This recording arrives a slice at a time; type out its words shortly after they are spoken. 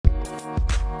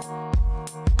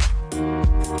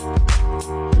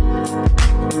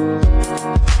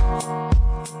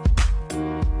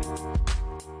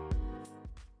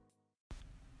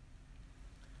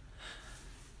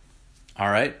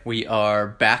right, we are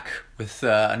back with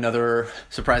another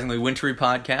surprisingly wintry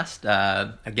podcast.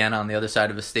 Again, on the other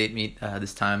side of a state meet,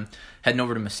 this time heading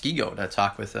over to Muskego to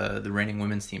talk with the reigning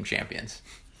women's team champions.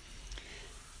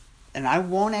 And I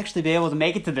won't actually be able to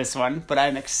make it to this one, but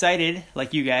I'm excited,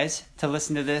 like you guys, to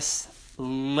listen to this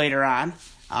later on.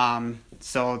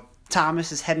 So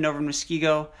Thomas is heading over to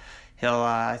Muskego.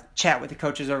 He'll chat with the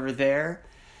coaches over there,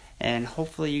 and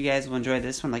hopefully you guys will enjoy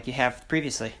this one like you have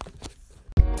previously.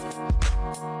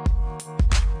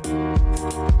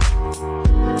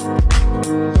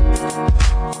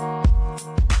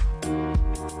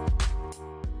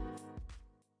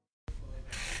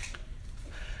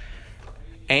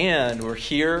 And we're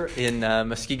here in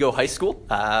Muskego High School.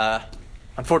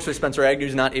 Unfortunately, Spencer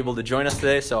Agnew's not able to join us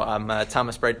today, so I'm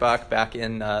Thomas Breitbach back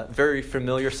in a very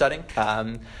familiar setting.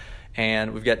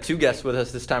 And we've got two guests with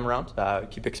us this time around.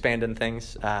 Keep expanding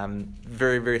things.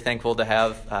 Very, very thankful to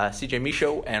have CJ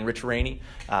Michaud and Rich Raney,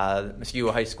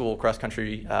 Muskego High School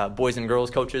cross-country boys and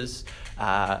girls coaches.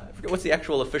 I forget what's the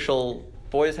actual official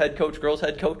boys head coach, girls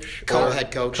head coach?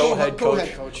 Co-head coach.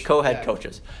 Co-head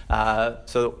coaches.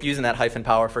 So using that hyphen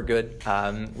power for good.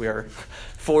 We are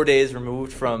 4 days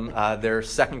removed from their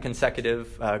second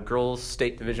consecutive girls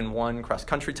state Division I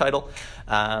cross-country title,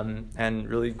 and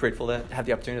really grateful to have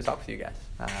the opportunity to talk with you guys.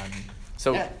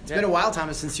 It's been a while,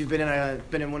 Thomas, since you've been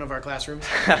in one of our classrooms.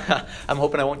 I'm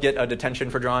hoping I won't get a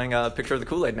detention for drawing a picture of the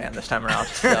Kool-Aid Man this time around.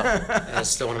 So. That's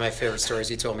still one of my favorite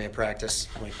stories you told me at practice.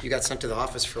 I'm like, you got sent to the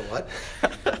office for what?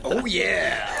 Oh,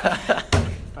 yeah.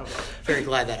 Very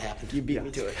glad that happened. You beat me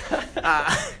to it.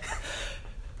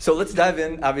 So let's dive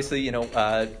in. Obviously,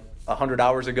 100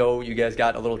 hours ago, you guys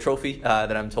got a little trophy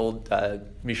that I'm told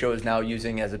Michaud is now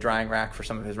using as a drying rack for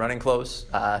some of his running clothes.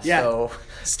 So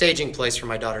staging place for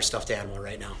my daughter's stuffed animal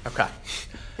right now. Okay.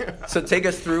 So take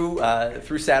us through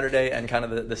Saturday and kind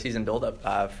of the season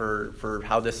build-up for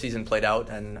how this season played out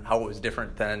and how it was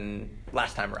different than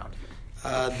last time around.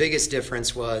 Biggest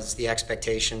difference was the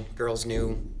expectation. Girls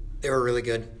knew they were really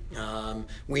good.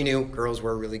 We knew girls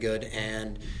were really good,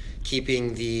 and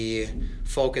keeping the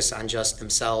focus on just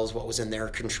themselves, what was in their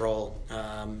control,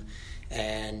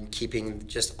 and keeping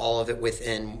just all of it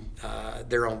within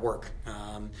their own work.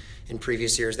 In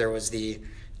previous years, there was the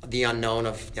unknown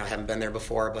of, I haven't been there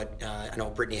before, but I know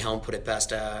Brittany Helm put it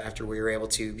best after we were able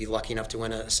to be lucky enough to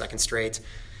win a second straight.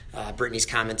 Brittany's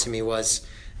comment to me was,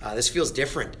 this feels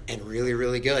different and really,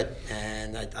 really good.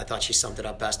 And I thought she summed it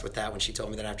up best with that when she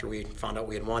told me that after we found out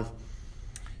we had won.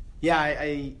 Yeah,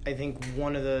 I think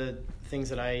one of the things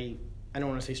that I don't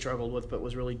want to say struggled with, but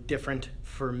was really different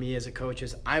for me as a coach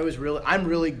is I'm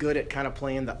really good at kind of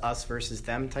playing the us versus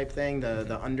them type thing,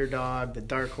 the underdog, the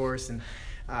dark horse, and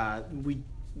I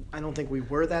don't think we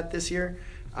were that this year.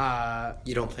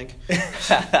 You don't think?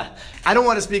 I don't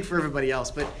want to speak for everybody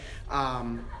else, but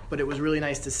it was really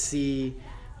nice to see,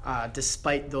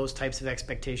 despite those types of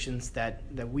expectations, that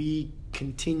we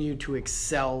continue to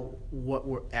excel what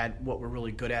we're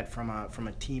really good at from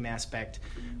a team aspect,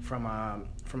 from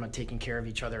a taking care of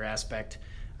each other aspect.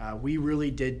 We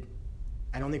really did.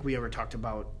 I don't think we ever talked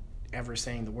about ever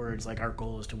saying the words like our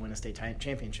goal is to win a state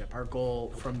championship. Our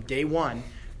goal from day one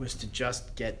was to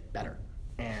just get better,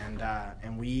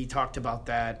 and we talked about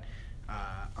that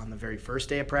on the very first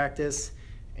day of practice.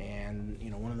 And,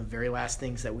 one of the very last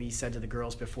things that we said to the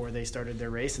girls before they started their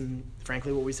race, and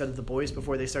frankly what we said to the boys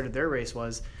before they started their race,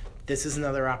 was this is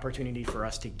another opportunity for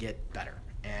us to get better.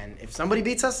 And if somebody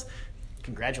beats us,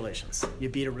 congratulations. You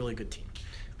beat a really good team.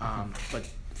 But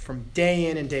from day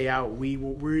in and day out, we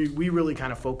really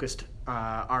kind of focused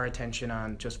our attention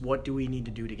on just what do we need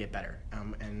to do to get better.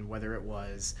 And whether it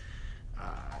was,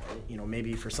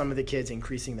 maybe for some of the kids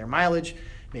increasing their mileage,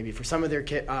 maybe for some of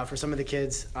the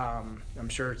kids, I'm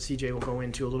sure CJ will go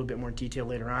into a little bit more detail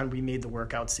later on. We made the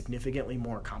workout significantly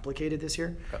more complicated this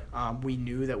year. We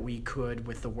knew that we could,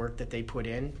 with the work that they put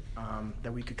in,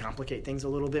 that we could complicate things a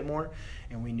little bit more,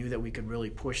 and we knew that we could really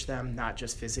push them, not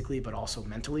just physically but also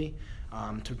mentally,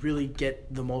 to really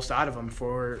get the most out of them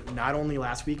for not only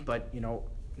last week but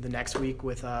the next week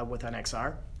with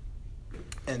NXR.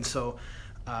 And so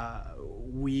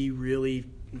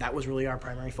that was really our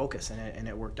primary focus, and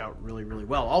it worked out really, really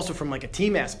well. Also from like a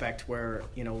team aspect where,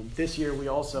 this year we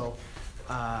also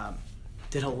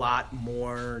did a lot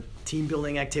more team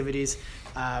building activities.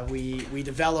 We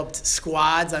developed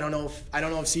squads. I don't know if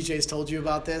CJ's told you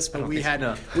about this, but we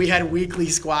had weekly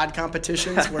squad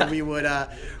competitions where we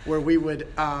would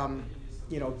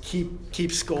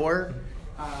keep score.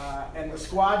 And the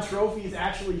squad trophy is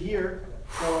actually here.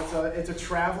 So it's a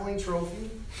traveling trophy.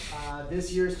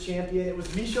 This year's champion, it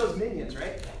was Michaud's Minions,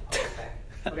 right?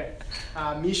 Okay.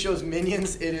 Michaud's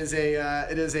Minions. It is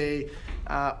a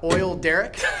Oil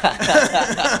Derek.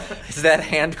 Is that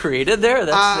hand created there?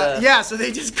 Yeah, so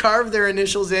they just carved their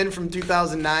initials in from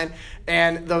 2009.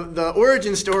 And the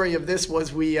origin story of this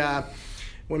was when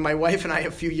my wife and I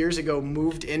a few years ago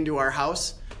moved into our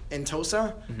house in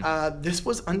Tosa, this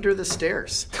was under the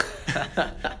stairs.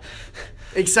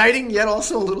 Exciting, yet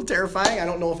also a little terrifying. I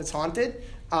don't know if it's haunted.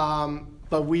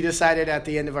 But we decided at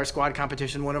the end of our squad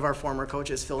competition, one of our former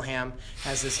coaches, Phil Ham,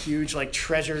 has this huge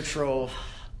treasure trove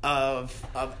of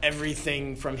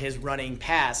everything from his running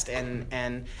past,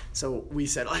 and so we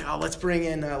said, let's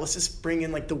just bring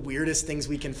in the weirdest things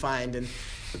we can find, and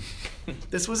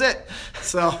this was it.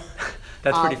 So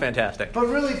that's pretty fantastic. But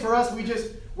really, for us,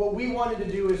 what we wanted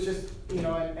to do is just,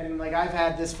 and I've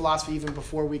had this philosophy even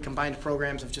before we combined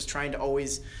programs of just trying to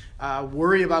always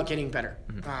worry about getting better.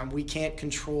 We can't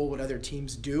control what other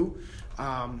teams do,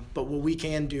 but what we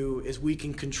can do is we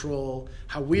can control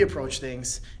how we approach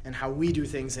things and how we do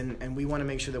things, and we want to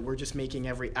make sure that we're just making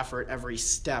every effort, every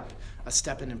step, a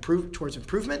step towards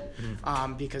improvement,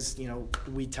 because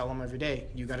we tell them every day,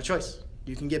 you got a choice.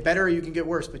 You can get better or you can get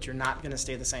worse, but you're not going to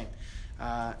stay the same.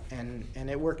 And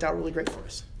it worked out really great for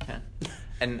us. Yeah.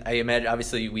 And I imagine,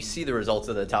 obviously, we see the results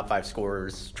of the top 5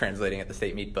 scorers translating at the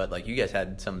state meet, but you guys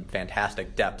had some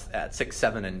fantastic depth at 6,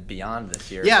 7, and beyond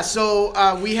this year. Yeah,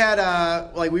 so we had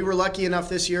we were lucky enough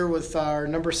this year with our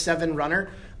number 7 runner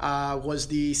was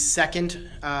the second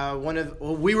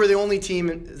we were the only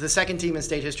team, the second team in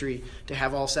state history to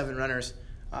have all 7 runners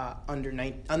under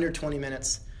 20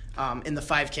 minutes. In the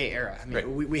 5K era. I mean, right.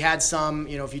 we had some,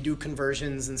 if you do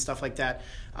conversions and stuff like that.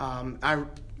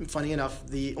 Funny enough,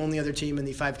 the only other team in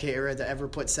the 5K era that ever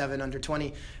put 7 under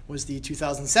 20 was the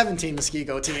 2017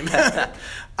 Muskego team.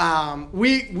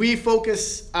 We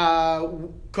focus,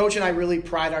 Coach and I really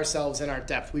pride ourselves in our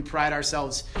depth. We pride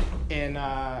ourselves in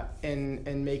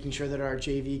making sure that our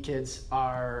JV kids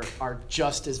are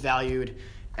just as valued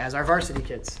as our varsity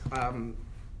kids.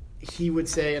 He would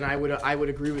say, and I would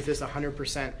agree with this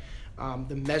 100%.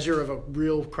 The measure of a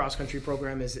real cross country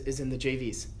program is in the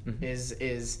JVs,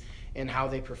 is in how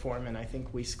they perform, and I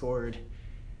think we scored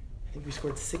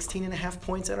 16 and a half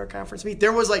points at our conference meet.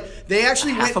 There was they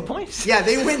actually half a point. Yeah,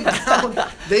 they went down.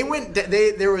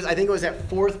 There was, I think it was at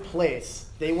 4th place.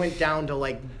 They went down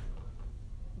to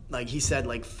he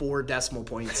said 4 decimal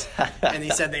points, and he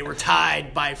said they were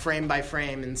tied by frame,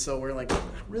 and so we're like,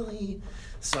 really.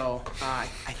 So I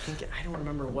think, I don't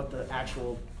remember what the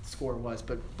actual score was,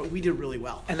 but we did really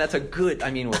well. And that's a good,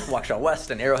 with Waukesha West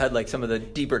and Arrowhead, some of the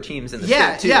deeper teams in the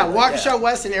state too. Yeah, Waukesha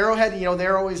West and Arrowhead,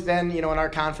 they're always been, in our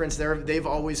conference, they've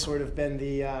always sort of been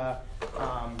the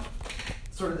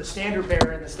sort of the standard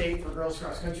bearer in the state for girls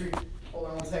cross country. Hold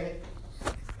on one second.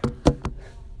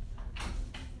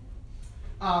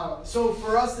 So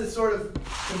for us to sort of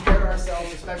compare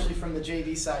ourselves, especially from the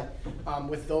JV side,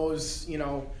 with those,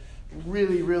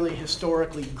 really, really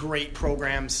historically great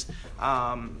programs,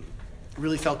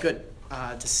 really felt good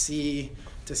to see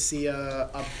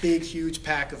a big, huge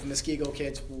pack of Muskego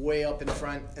kids way up in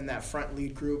front in that front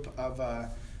lead group of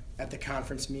at the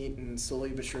conference meet, and slowly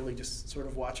but surely just sort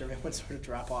of watch everyone sort of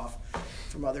drop off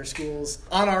from other schools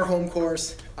on our home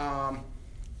course.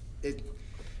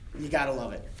 You gotta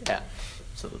love it. Yeah,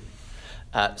 absolutely.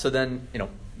 So then,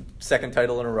 second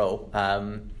title in a row.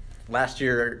 Last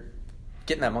year,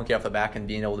 getting that monkey off the back and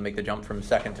being able to make the jump from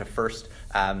second to first,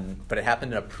 but it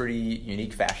happened in a pretty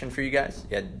unique fashion for you guys.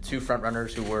 You had 2 front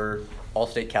runners who were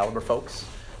all-state caliber folks,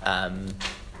 and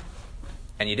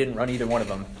you didn't run either one of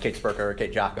them, Kate Spurka or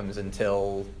Kate Jochums,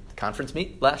 until conference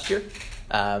meet last year.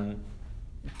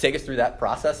 Take us through that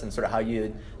process and sort of how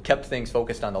you kept things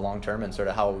focused on the long term and sort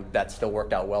of how that still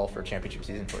worked out well for championship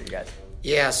season for you guys.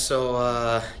 Yeah,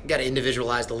 so you got to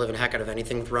individualize the living heck out of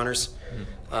anything with runners.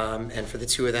 And for the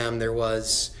 2 of them, there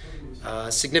was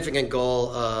a significant goal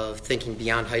of thinking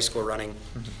beyond high school running.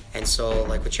 And so,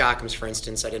 with Jochums, for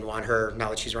instance, I didn't want her, now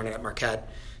that she's running at Marquette,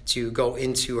 to go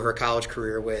into her college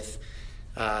career with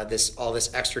all this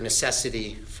extra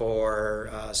necessity for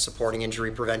supporting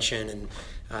injury prevention, and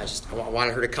I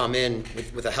wanted her to come in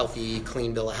with a healthy,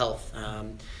 clean bill of health.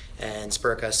 And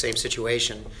Spurka, same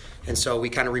situation. And so we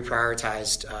kind of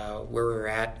reprioritized where we were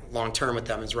at long-term with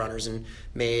them as runners and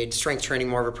made strength training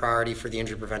more of a priority for the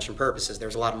injury prevention purposes. There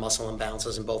was a lot of muscle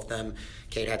imbalances in both them.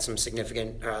 Kate had some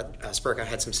Spurka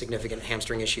had some significant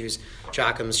hamstring issues.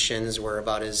 Jochum's shins were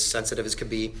about as sensitive as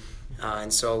could be.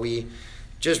 And so we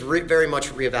just very much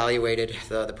reevaluated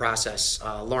the process.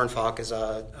 Lauren Falk is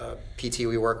a PT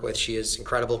we work with. She is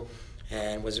incredible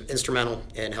and was instrumental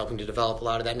in helping to develop a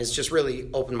lot of that. And it's just really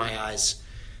opened my eyes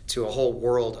to a whole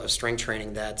world of strength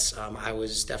training that I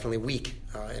was definitely weak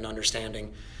in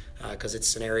understanding. because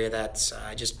it's an area that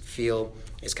I just feel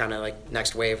is kind of like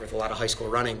next wave with a lot of high school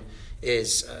running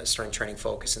is strength training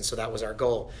focus, and so that was our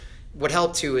goal. What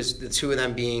helped too is the two of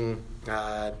them being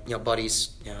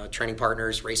buddies, training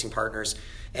partners, racing partners,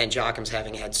 and Joachim's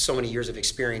having had so many years of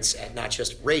experience at not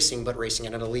just racing, but racing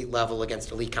at an elite level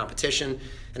against elite competition,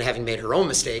 and having made her own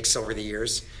mistakes over the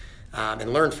years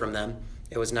and learned from them.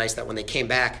 It was nice that when they came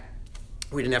back,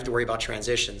 we didn't have to worry about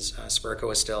transitions. Spurka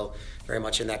was still very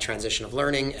much in that transition of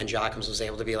learning, and Joachim's was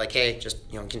able to be like, hey, just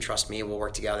you can trust me, we'll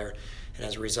work together. And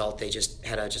as a result, they just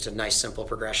had a nice, simple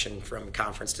progression from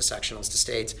conference to sectionals to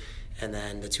state. And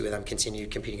then the two of them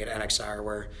continued competing at NXR,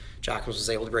 where Joachim's was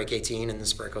able to break 18, and the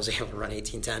Spurka was able to run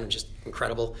 18:10, just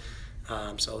incredible.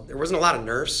 So there wasn't a lot of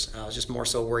nerves. I was just more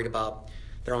so worried about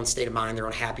their own state of mind, their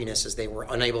own happiness, as they were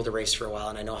unable to race for a while.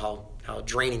 And I know how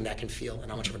draining that can feel and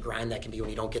how much of a grind that can be when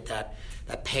you don't get that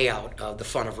payout of the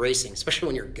fun of racing, especially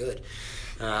when you're good.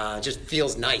 It just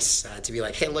feels nice to be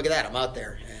like, hey, look at that, I'm out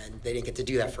there. And they didn't get to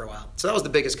do that for a while. So that was the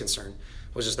biggest concern,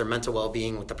 was just their mental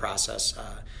well-being with the process.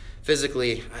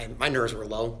 Physically, my nerves were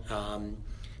low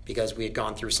because we had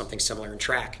gone through something similar in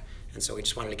track. And so we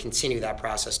just wanted to continue that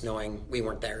process knowing we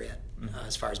weren't there yet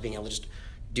as far as being able to just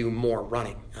do more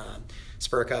running.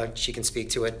 Spurka, she can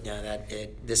speak to it,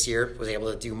 this year was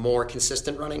able to do more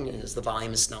consistent running as the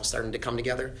volume is now starting to come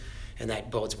together, and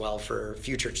that bodes well for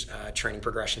future training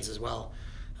progressions as well.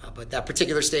 But that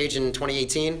particular stage in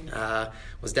 2018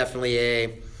 was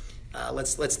definitely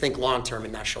let's think long term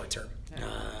and not short term.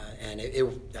 And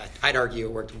I'd argue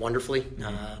it worked wonderfully.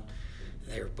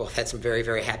 They both had some very,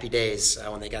 very happy days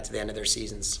when they got to the end of their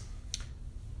seasons.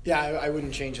 Yeah, I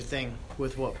wouldn't change a thing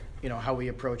with what how we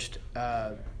approached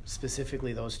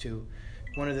specifically those two.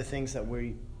 One of the things that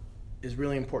is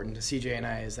really important to CJ and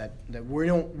I is that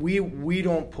we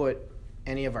don't put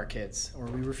any of our kids, or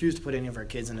we refuse to put any of our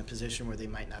kids in a position where they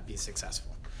might not be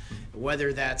successful.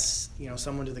 Whether that's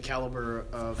someone to the caliber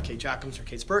of Kate Joachim's or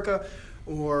Kate Spurka,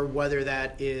 or whether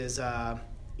that is a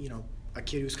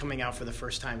kid who's coming out for the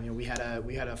first time. We had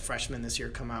a freshman this year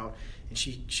come out, and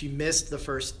she missed the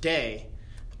first day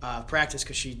of practice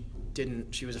because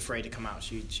she was afraid to come out.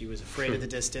 She was afraid of the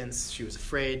distance. She was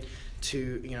afraid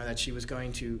to that she was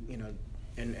going to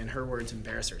in her words,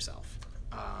 embarrass herself.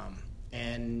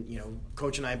 And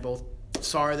Coach and I both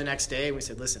saw her the next day, and we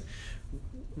said, listen,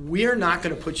 we're not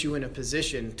going to put you in a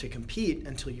position to compete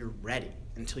until you're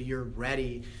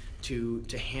ready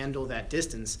to handle that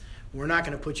distance. We're not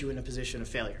going to put you in a position of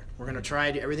failure. We're going to try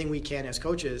everything we can as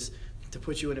coaches to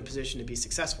put you in a position to be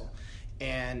successful.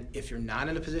 And if you're not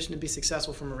in a position to be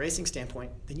successful from a racing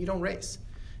standpoint, then you don't race.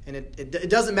 And it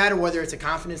doesn't matter whether it's a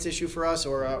confidence issue for us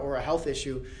or a health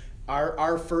issue.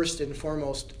 Our first and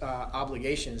foremost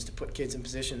obligation is to put kids in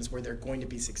positions where they're going to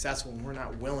be successful, and we're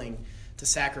not willing to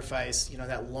sacrifice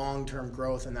that long-term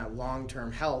growth and that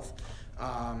long-term health,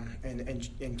 and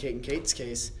in Kate and Kate's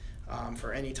case,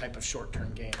 for any type of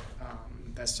short-term gain.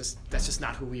 That's just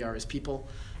not who we are as people,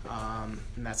 and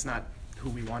that's not who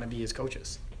we want to be as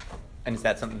coaches. And is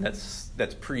that something that's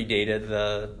predated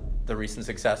the recent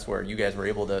success, where you guys were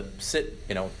able to sit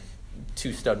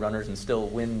two stud runners and still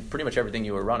win pretty much everything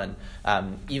you were running,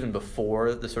 even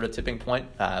before the sort of tipping point?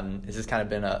 Has this kind of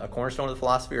been a cornerstone of the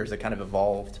philosophy, or has it kind of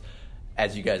evolved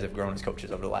as you guys have grown as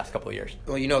coaches over the last couple of years?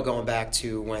 Well, going back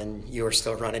to when you were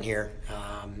still running here,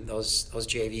 those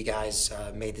JV guys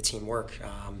made the team work.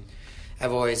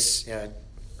 I've always,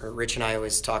 Rich and I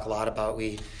always talk a lot about,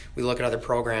 we look at other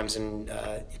programs and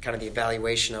kind of the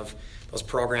evaluation of those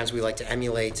programs we like to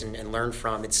emulate and learn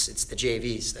from. It's the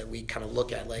JVs that we kind of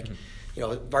look at. Like,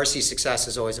 varsity success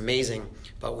is always amazing,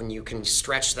 but when you can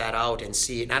stretch that out and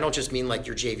see it, and I don't just mean like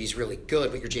your JV's really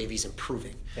good, but your JV's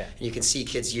improving. Yeah. And you can see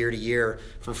kids year to year,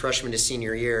 from freshman to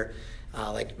senior year,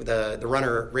 like the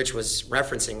runner Rich was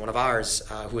referencing, one of ours,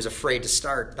 who was afraid to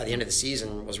start, by the end of the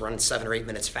season was running 7 or 8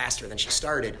 minutes faster than she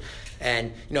started.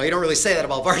 And you don't really say that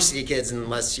about varsity kids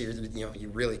unless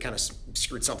you really kind of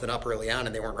screwed something up early on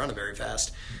and they weren't running very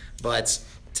fast. But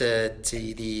to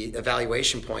the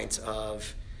evaluation point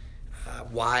of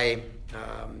why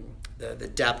the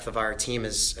depth of our team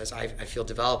is, as I feel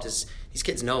developed, is these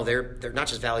kids know they're not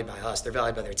just valued by us, they're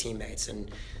valued by their teammates.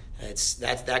 And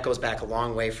that goes back a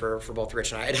long way for both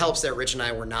Rich and I. It helps that Rich and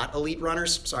I were not elite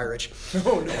runners. Sorry, Rich.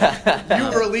 Oh, no.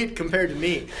 You were elite compared to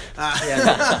me.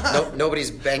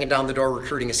 Nobody's banging down the door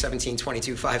recruiting a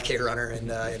 17:22 5K runner in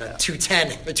a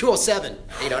 2:10, a 2:07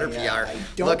 800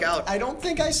 PR. Look out. I don't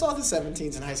think I saw the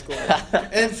 17s in high school.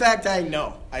 In fact, I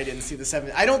know I didn't see the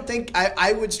 17s. I don't think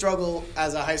I would struggle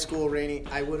as a high school Raney.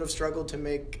 I would have struggled to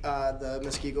make the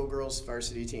Muskego girls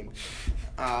varsity team.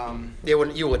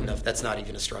 You wouldn't have. That's not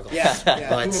even a struggle. Yeah.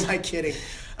 But who am I kidding?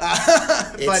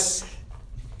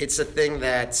 It's a thing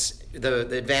that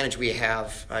the advantage we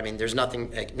have. I mean, there's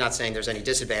nothing. Not saying there's any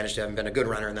disadvantage to having been a good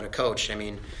runner and then a coach. I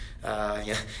mean,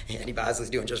 Andy Bosley's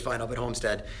doing just fine up at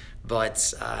Homestead,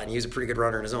 but and he was a pretty good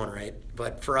runner in his own right.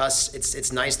 But for us,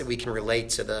 it's nice that we can relate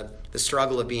to the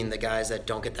struggle of being the guys that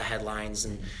don't get the headlines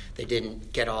and they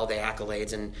didn't get all the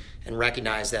accolades, and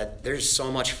recognize that there's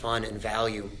so much fun and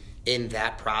value in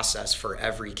that process for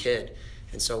every kid.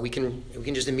 And so we can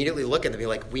just immediately look at them and be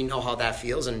like, we know how that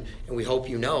feels, and we hope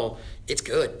you know it's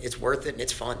good, it's worth it, and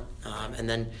it's fun. And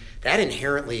then that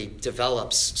inherently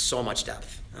develops so much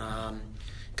depth,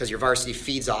 because your varsity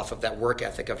feeds off of that work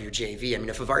ethic of your JV. I mean,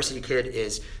 if a varsity kid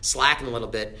is slacking a little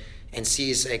bit and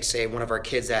sees, like, say, one of our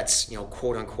kids that's,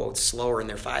 quote unquote slower in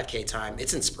their 5K time,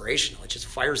 it's inspirational. It just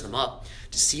fires them up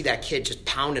to see that kid just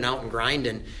pounding out and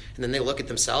grinding, and then they look at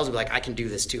themselves and be like, I can do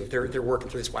this too. If they're working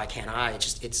through this, why can't I?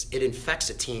 It infects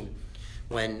a team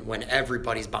when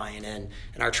everybody's buying in.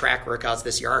 And our track workouts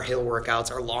this year, our hill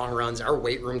workouts, our long runs, our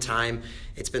weight room time,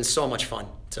 it's been so much fun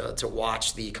to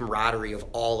watch the camaraderie of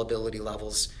all ability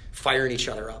levels firing each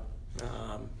other up.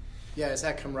 Yeah, it's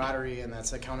that camaraderie and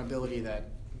that's accountability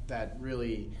that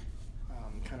really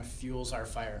kind of fuels our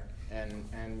fire.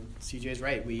 And CJ's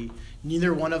right.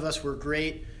 Neither one of us were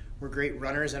great. We're great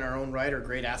runners in our own right, or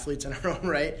great athletes in our own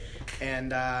right,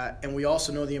 and we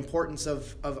also know the importance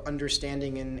of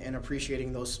understanding and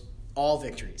appreciating those all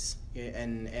victories.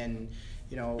 And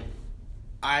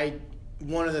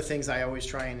one of the things I always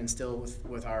try and instill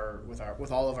with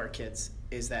all of our kids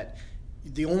is that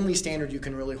the only standard you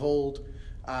can really hold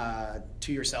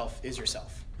to yourself is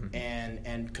yourself,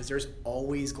 and because there's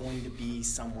always going to be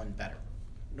someone better.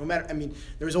 No matter,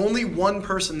 there's only one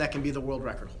person that can be the world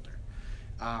record holder.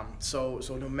 So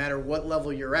no matter what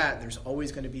level you're at, there's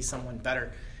always going to be someone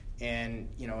better. And,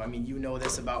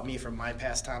 this about me from my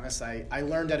past, Thomas. I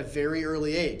learned at a very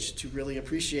early age to really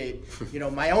appreciate,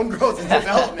 my own growth and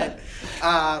development,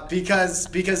 because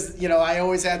I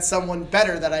always had someone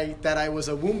better that I was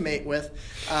a womb mate with.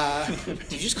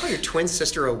 Did you just call your twin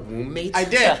sister a womb mate? I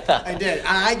did. And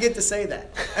I get to say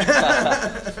that.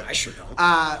 I sure don't.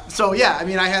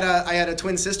 I had a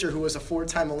twin sister who was a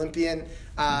 4-time Olympian,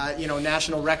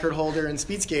 national record holder in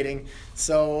speed skating.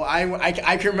 So I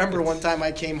can remember one time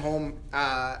I came home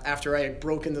after I had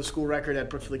broken the school record at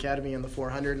Brookfield Academy in the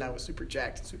 400, and I was super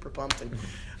jacked and super pumped. And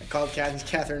I called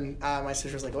Catherine. My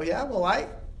sister was like, "Oh yeah, well I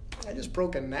just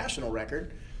broke a national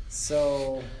record,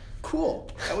 so cool.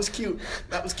 That was cute.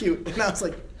 And I was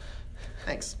like,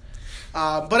 thanks.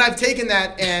 But I've taken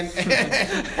that and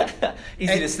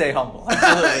easy to stay humble.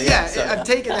 I've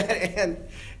taken that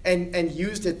and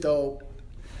used it though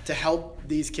to help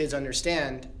these kids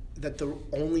understand that the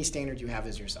only standard you have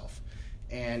is yourself.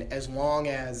 And as long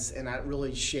as, and that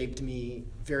really shaped me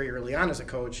very early on as a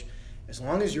coach, as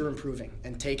long as you're improving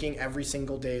and taking every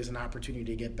single day as an opportunity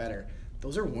to get better,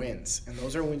 those are wins. And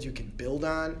those are wins you can build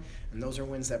on, and those are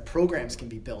wins that programs can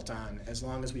be built on, as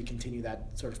long as we continue that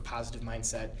sort of positive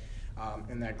mindset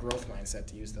and that growth mindset,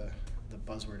 to use the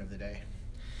buzzword of the day.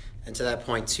 And to that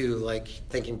point too, like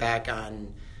thinking back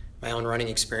on my own running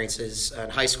experiences,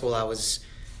 in high school I was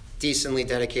decently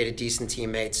dedicated, decent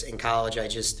teammates. In college I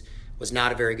just was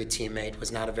not a very good teammate,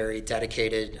 was not a very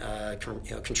dedicated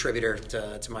contributor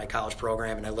to my college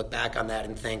program. And I look back on that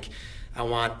and think, I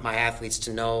want my athletes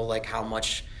to know like how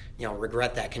much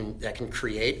regret that can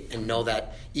create, and know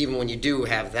that even when you do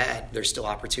have that, there's still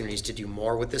opportunities to do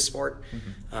more with this sport.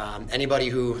 Mm-hmm.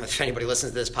 If anybody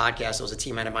listens to this podcast, it was a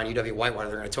teammate of mine, UW Whitewater,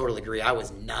 they're going to totally agree. I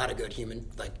was not a good human,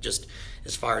 like just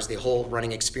as far as the whole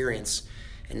running experience.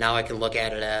 And now I can look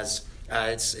at it as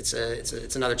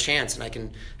it's another chance,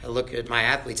 and I look at my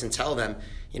athletes and tell them,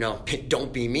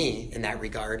 don't be me in that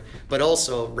regard, but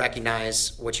also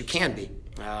recognize what you can be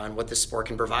and what this sport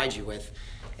can provide you with.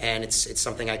 And it's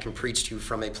something I can preach to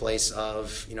from a place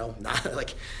of, not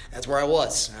like that's where I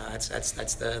was.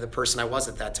 That's the person I was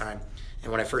at that time.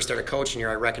 And when I first started coaching here,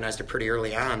 I recognized it pretty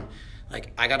early on.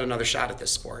 Like, I got another shot at this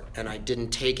sport, and I didn't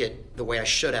take it the way I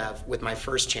should have with my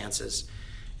first chances.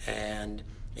 And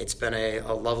it's been a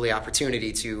lovely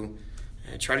opportunity to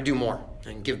try to do more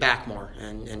and give back more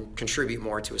and contribute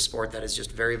more to a sport that is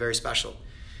just very, very special.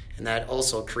 And that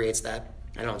also creates that,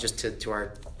 just to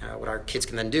our what our kids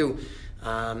can then do,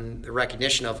 the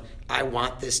recognition of, I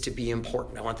want this to be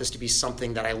important. I want this to be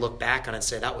something that I look back on and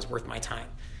say, that was worth my time.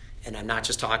 And I'm not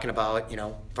just talking about,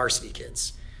 varsity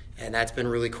kids. And that's been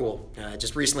really cool.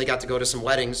 Just recently got to go to some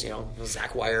weddings,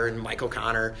 Zach Wire and Mike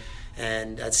O'Connor,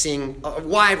 and seeing a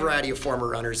wide variety of former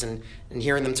runners and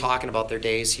hearing them talking about their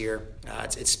days here.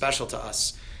 It's special to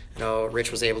us.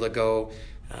 Rich was able to go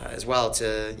as well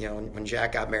to, when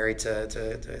Jack got married to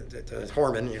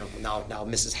Horman, now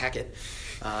Mrs. Hackett.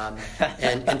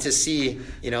 And to see,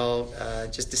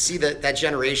 just to see that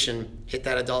generation hit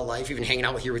that adult life, even hanging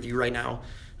out here with you right now,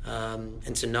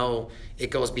 and to know it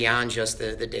goes beyond just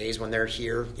the days when they're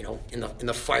here, in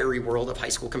the fiery world of high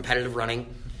school competitive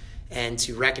running, and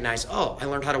to recognize, oh, I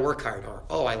learned how to work hard, or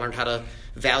oh, I learned how to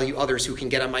value others who can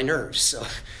get on my nerves,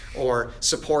 or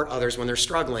support others when they're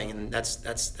struggling, and that's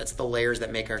the layers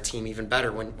that make our team even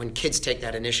better. When kids take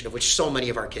that initiative, which so many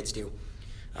of our kids do,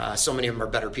 so many of them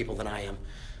are better people than I am,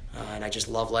 and I just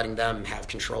love letting them have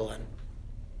control in.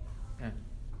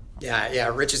 Yeah.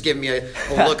 Rich is giving me a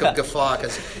look of guffaw,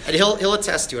 and he'll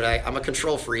attest to it. I'm a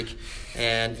control freak,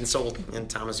 and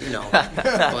Thomas,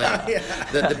 But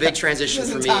the big transition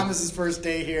for me. Thomas's first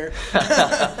day here.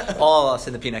 All of us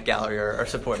in the Peanut Gallery are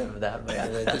supportive of that. But yeah.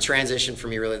 The transition for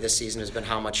me really this season has been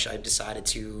how much I've decided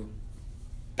to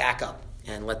back up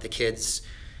and let the kids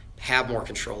have more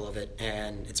control of it,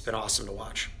 and it's been awesome to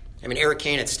watch. I mean, Eric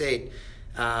Kane at State.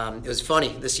 It was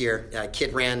funny this year. A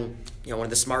kid ran, one of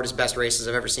the smartest, best races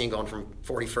I've ever seen, going from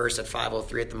 41st at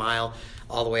 5:03 at the mile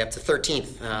all the way up to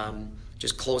 13th,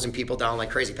 just closing people down like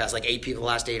crazy. Passed like 8 people the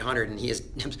last 800, and he is.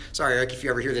 Sorry, Eric, if you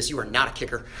ever hear this, you are not a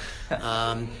kicker.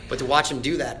 But to watch him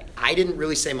do that, I didn't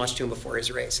really say much to him before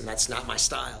his race, and that's not my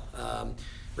style.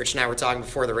 Rich and I were talking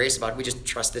before the race about we just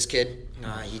trust this kid.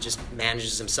 He just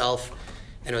manages himself,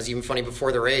 and it was even funny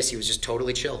before the race. He was just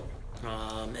totally chill.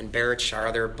 And Barrich, our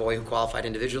other boy who qualified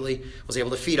individually, was able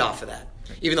to feed off of that.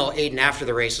 Even though Aiden after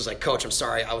the race was like, Coach, I'm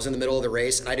sorry, I was in the middle of the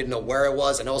race and I didn't know where I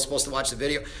was. I know I was supposed to watch the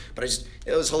video, but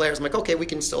it was hilarious. I'm like, okay, we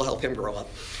can still help him grow up.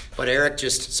 But Eric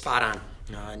just spot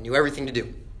on, knew everything to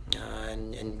do.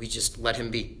 And we just let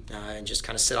him be and just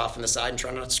kind of sit off on the side and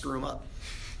try not to screw him up.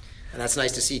 And that's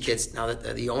nice to see kids now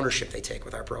that the ownership they take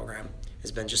with our program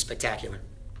has been just spectacular.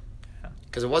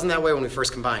 Because it wasn't that way when we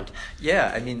first combined.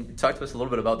 Yeah, I mean, talk to us a little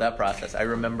bit about that process. I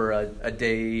remember a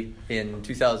day in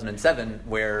 2007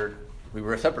 where we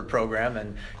were a separate program,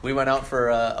 and we went out for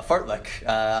a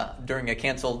fartlek during a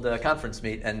canceled conference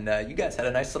meet, and you guys had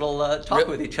a nice little talk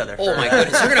with each other. Oh my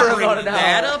goodness, you're going to bring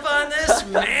that up on this?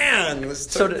 Man!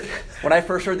 When I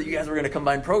first heard that you guys were going to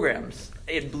combine programs,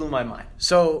 it blew my mind.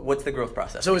 So what's the growth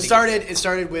process? So it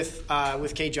started with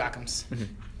Kate Jochums. Mm-hmm.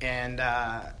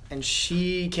 And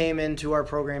she came into our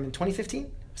program in 2015.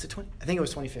 Was it 20? I think it was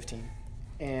 2015.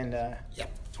 And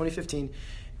 2015.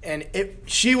 And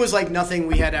she was like nothing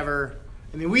we had ever.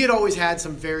 I mean, we had always had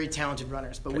some very talented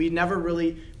runners, but we never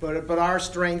really. But our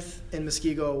strength in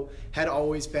Muskego had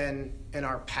always been in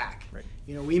our pack. Right.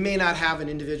 We may not have an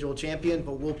individual champion,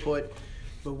 but we'll put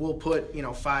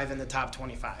 5 in the top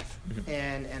 25, mm-hmm.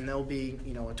 and there'll be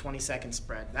a 20-second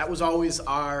spread. That was always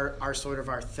our sort of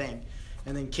our thing.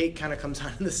 And then Kate kind of comes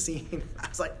onto the scene. I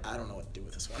was like, I don't know what to do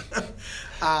with this one.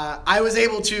 I was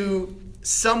able to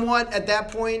somewhat at that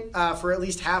point for at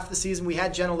least half the season. We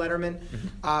had Jenna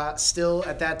Letterman still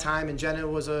at that time, and Jenna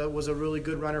was a really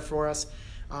good runner for us.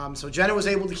 So Jenna was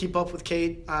able to keep up with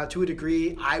Kate to a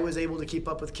degree. I was able to keep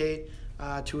up with Kate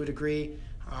to a degree.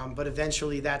 But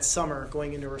eventually that summer,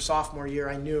 going into her sophomore year,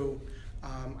 I knew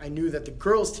that the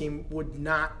girls' team would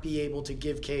not be able to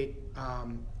give Kate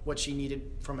what she needed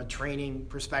from a training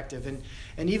perspective.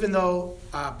 And even though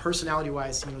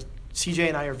personality-wise, CJ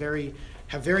and I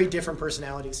have very different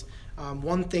personalities,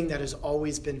 one thing that has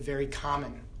always been very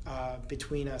common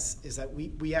between us is that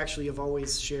we actually have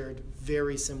always shared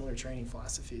very similar training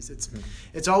philosophies.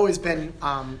 It's always been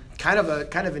kind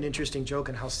of an interesting joke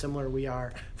on how similar we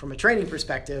are from a training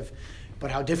perspective,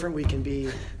 but how different we can be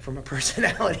from a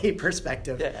personality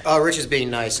perspective. Yeah. Rich is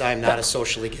being nice. I'm not a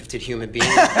socially gifted human being.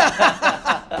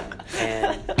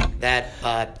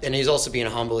 And he's also being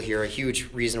humble here. A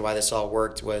huge reason why this all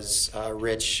worked was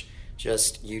Rich,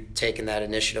 just you taking that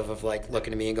initiative of like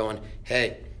looking at me and going,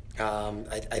 hey,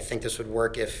 I think this would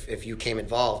work if you came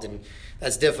involved. And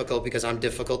that's difficult because I'm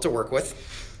difficult to work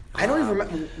with. I don't even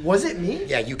remember. Was it me?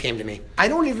 Yeah, you came to me. I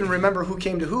don't even remember who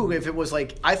came to who. If it was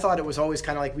like, I thought it was always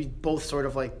kind of like we both sort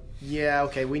of like, yeah,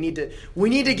 okay, we need to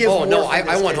give. Oh no,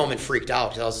 I went home and freaked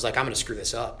out. I was just like, I'm going to screw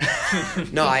this up.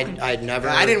 No, I'd never.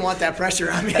 I didn't want that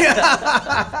pressure on me.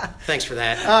 Thanks for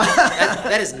that.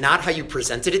 That is not how you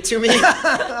presented it to me.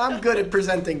 I'm good at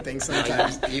presenting things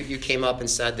sometimes. You came up and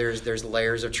said there's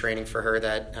layers of training for her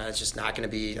that it's just not going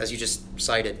to be, as you just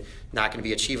cited, not going to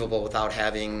be achievable without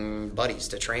having buddies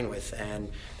to train with,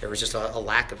 and there was just a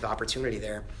lack of opportunity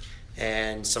there,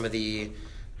 and some of the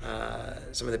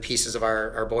pieces of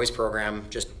our boys program,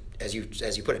 just as you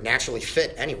put it, naturally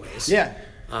fit anyways. Yeah.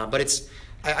 But it's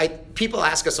people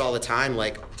ask us all the time,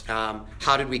 like,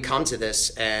 how did we come to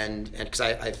this? And because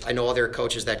I know other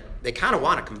coaches that they kind of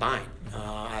want to combine.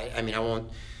 I mean, I won't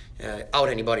out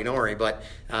anybody, don't worry, but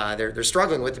they're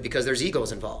struggling with it because there's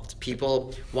egos involved.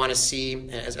 People want to see,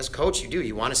 as a coach,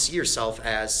 you want to see yourself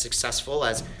as successful,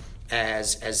 as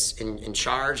in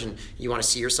charge, and you want to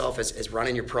see yourself as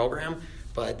running your program.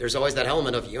 But there's always that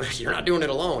element of you're not doing it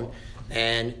alone,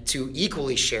 and to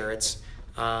equally share it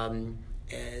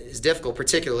is difficult,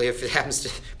 particularly if it happens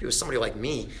to be with somebody like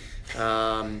me.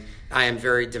 I am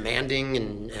very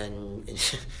demanding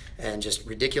and just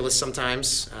ridiculous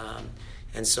sometimes.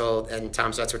 And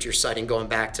Tom, so that's what you're citing, going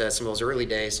back to some of those early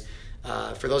days.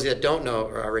 For those of you that don't know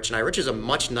Rich and I, Rich is a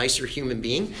much nicer human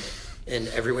being in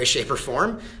every way, shape, or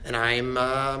form. And I'm,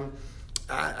 so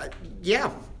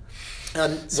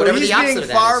whatever he's the opposite being of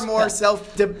that far is. more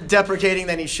self-deprecating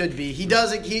than he should be. He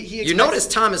doesn't. He You notice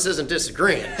Thomas isn't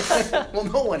disagreeing. Well,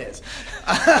 no one is.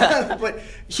 But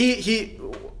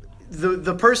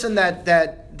the person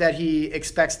that he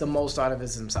expects the most out of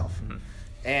is himself. Mm-hmm.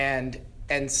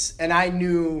 And I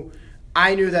knew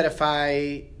that if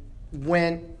I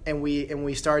went and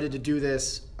we started to do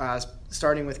this,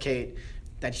 starting with Kate,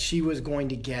 that she was going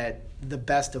to get the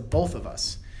best of both of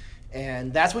us,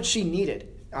 and that's what she needed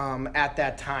at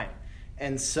that time.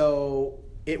 And so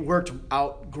it worked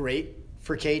out great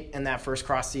for Kate in that first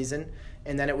cross season.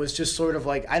 And then it was just sort of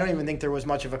like, I don't even think there was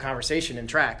much of a conversation in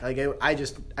track. Like I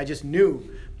just knew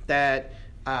that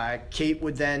Kate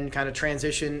would then kind of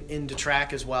transition into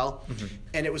track as well. Mm-hmm.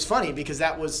 And it was funny because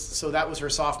that was her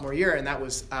sophomore year, and that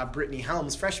was Brittany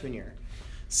Helm's freshman year.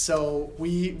 So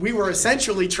we were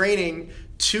essentially training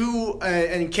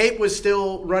and Kate was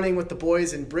still running with the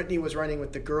boys and Brittany was running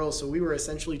with the girls. So we were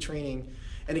essentially training.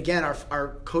 And again,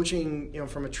 our coaching,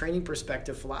 from a training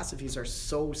perspective, philosophies are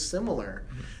so similar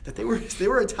that they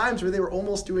were at times where they were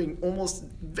almost doing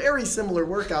very similar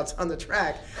workouts on the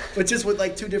track, but just with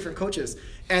like two different coaches.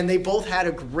 And they both had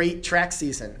a great track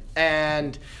season.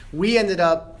 And we ended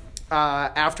up,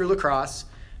 after lacrosse,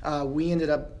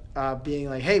 being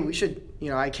like, hey, we should,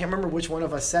 I can't remember which one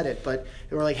of us said it, but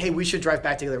they were like, hey, we should drive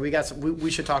back together. We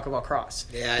should talk about cross.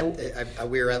 Yeah,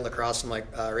 we were at lacrosse. I'm like,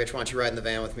 Rich, why don't you ride in the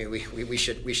van with me? We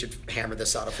should hammer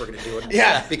this out if we're going to do it.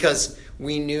 Yeah. Because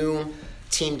we knew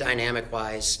team dynamic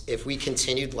wise, if we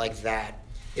continued like that,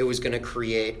 it was going to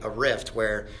create a rift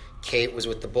where Kate was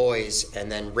with the boys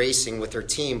and then racing with her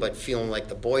team, but feeling like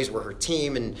the boys were her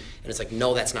team. And it's like,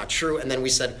 no, that's not true. And then we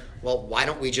said, well, why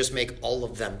don't we just make all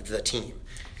of them the team?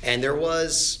 And there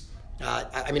was,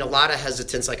 a lot of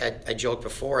hesitance. Like I joked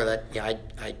before that, I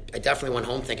definitely went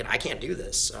home thinking I can't do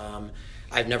this.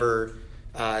 I've never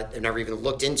even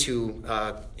looked into.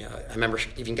 I remember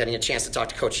even getting a chance to talk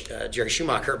to Coach Jerry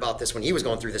Schumacher about this when he was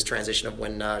going through this transition of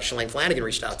when Shalane Flanagan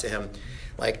reached out to him.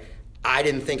 Like I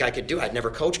didn't think I could do it. I'd never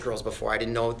coached girls before. I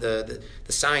didn't know the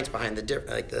science behind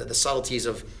the subtleties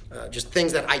of just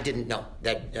things that I didn't know.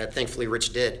 That thankfully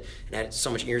Rich did and had so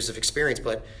much years of experience,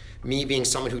 but. Me being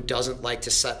someone who doesn't like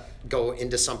to go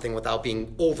into something without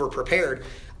being over prepared,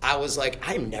 I was like,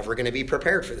 I'm never going to be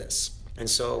prepared for this. And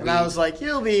I was like,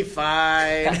 you'll be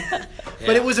fine. Yeah.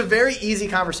 But it was a very easy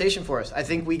conversation for us. I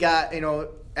think we got,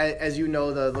 as you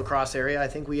know, the lacrosse area, I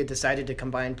think we had decided to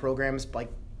combine programs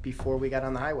like before we got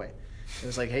on the highway. It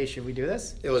was like, hey, should we do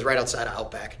this? It was right outside of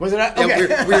Outback. Was it? Okay.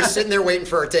 Yeah, we were sitting there waiting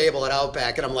for our table at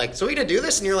Outback, and I'm like, so we gonna do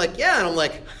this? And you're like, yeah. And I'm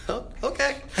like, oh,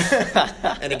 okay.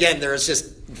 And again, there was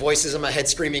just voices in my head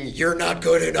screaming, you're not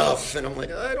good enough. And I'm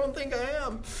like, I don't think I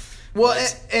am. Well,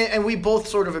 and we both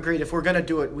sort of agreed if we're going to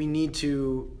do it, we need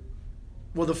to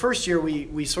 – well, the first year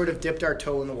we sort of dipped our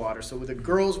toe in the water. So the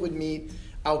girls would meet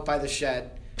out by the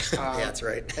shed. Yeah, that's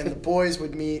right. And the boys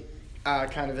would meet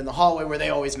kind of in the hallway where they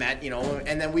always met,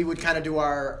 and then we would kind of do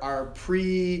our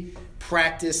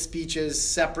pre-practice speeches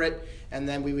separate, and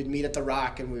then we would meet at the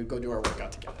Rock and we would go do our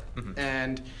workout together. Mm-hmm.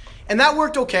 And that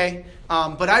worked okay,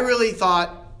 but I really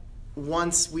thought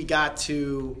once we got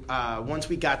to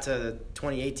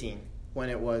 2018, when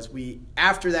it was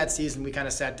after that season we kind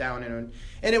of sat down and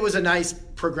it was a nice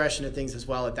progression of things as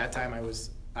well. At that time I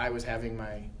was having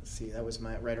that was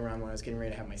right around when I was getting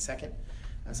ready to have my second.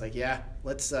 I was like, yeah,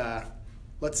 let's go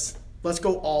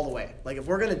all the way. Like if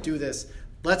we're gonna do this,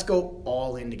 let's go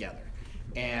all in together,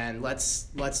 and let's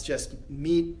just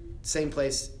meet same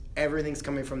place. Everything's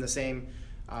coming from the same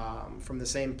person,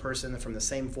 from the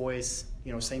same voice,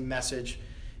 same message,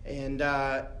 and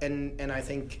I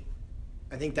think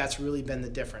that's really been the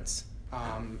difference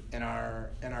in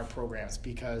our programs,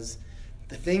 because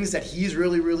the things that he's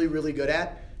really, really, really good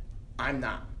at, I'm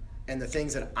not, and the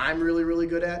things that I'm really, really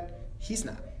good at, he's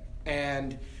not.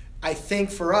 And I think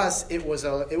for us it was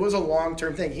a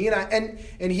long-term thing. He and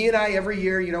I every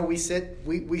year, we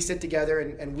sit together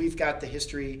and we've got the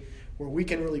history where we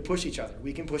can really push each other.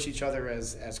 We can push each other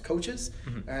as coaches,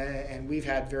 and we've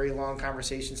had very long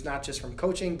conversations, not just from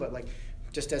coaching, but like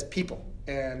just as people.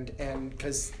 And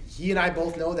because he and I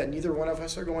both know that neither one of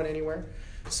us are going anywhere,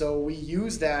 so we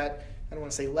use that. I don't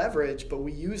want to say leverage, but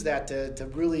we use that to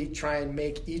really try and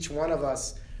make each one of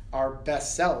us our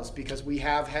best selves, because we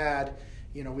have had.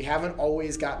 We haven't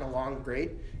always gotten along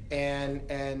great,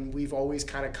 and we've always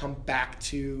kind of come back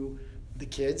to the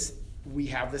kids. We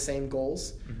have the same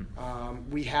goals.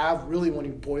 We have really, when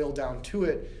you boil down to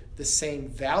it, the same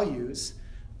values.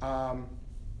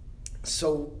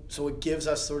 So it gives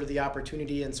us sort of the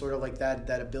opportunity and sort of like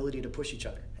that ability to push each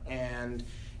other. And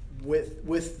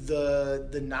with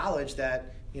the knowledge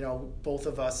that, both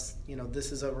of us,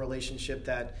 this is a relationship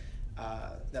that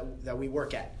we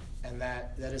work at. And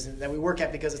that we work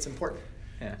at because it's important.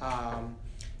 Yeah.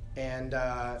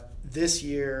 This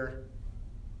year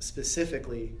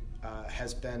specifically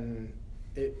has been.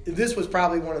 This was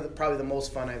probably the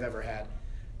most fun I've ever had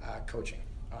coaching.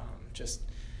 Just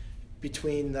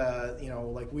between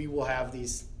we will have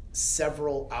these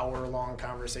several hour-long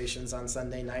conversations on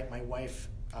Sunday night. My wife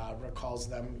recalls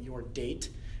them your date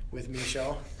with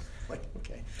Michaud. Like,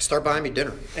 okay, start buying me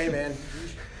dinner. Hey, man.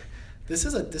 This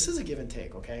is a give and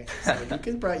take, okay? So you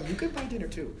can buy dinner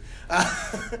too.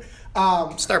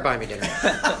 Start buying me dinner.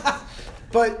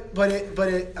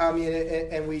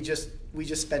 And we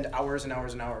just spend hours and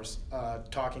hours and hours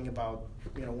talking about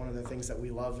one of the things that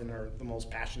we love and are the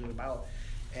most passionate about,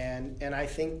 and I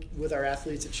think with our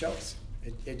athletes it shows.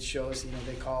 It shows.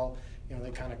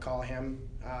 They kind of call him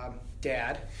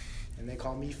Dad. And they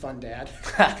call me Fun Dad.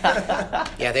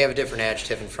 Yeah, they have a different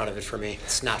adjective in front of it for me.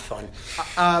 It's not fun.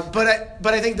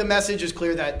 But I think the message is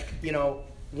clear that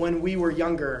when we were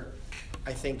younger,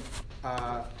 I think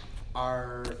some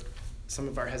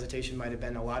of our hesitation might have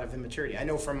been a lot of immaturity. I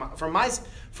know from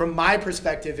my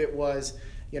perspective, it was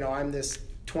I'm this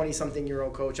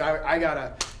 20-something-year-old coach. I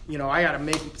gotta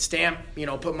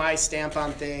put my stamp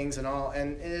on things and all.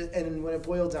 And when it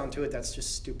boils down to it, that's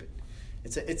just stupid.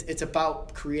 It's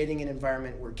about creating an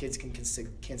environment where kids can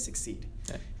succeed,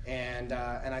 okay. And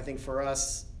I think for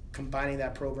us, combining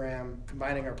our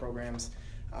programs,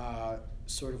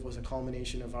 sort of was a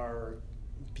culmination of our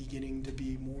beginning to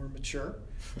be more mature,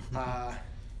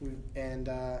 and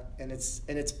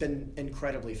it's been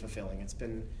incredibly fulfilling. It's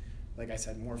been, like I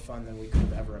said, more fun than we could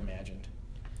have ever imagined.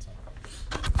 So,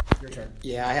 your turn.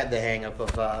 Yeah, I had the hang up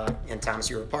of, and Thomas,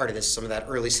 you were a part of this. Some of that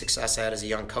early success I had as a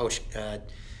young coach.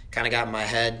 Kind of got in my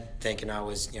head thinking I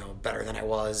was, better than I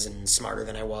was and smarter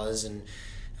than I was, and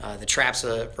the traps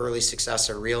of early success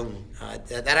are real. And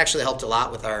that actually helped a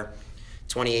lot with our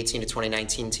 2018 to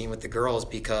 2019 team with the girls,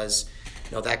 because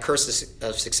that curse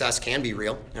of success can be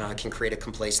real. It can create a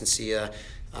complacency, a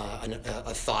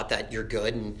thought that you're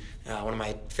good. And one of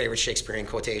my favorite Shakespearean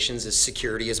quotations is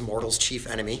 "Security is mortal's chief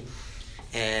enemy."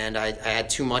 And I had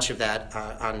too much of that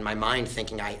on my mind,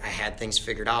 thinking I had things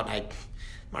figured out. And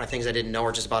a lot of things I didn't know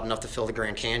were just about enough to fill the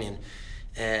Grand Canyon.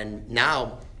 And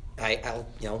now, I'll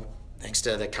thanks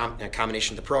to the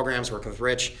combination of the programs, working with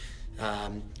Rich,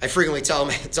 I frequently tell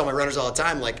my runners all the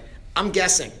time, like, I'm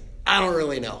guessing. I don't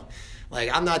really know. Like,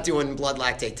 I'm not doing blood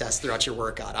lactate tests throughout your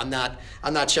workout. I'm not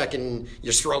checking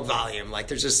your stroke volume. Like,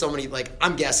 there's just so many, like,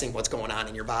 I'm guessing what's going on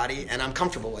in your body, and I'm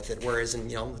comfortable with it. Whereas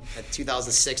in, at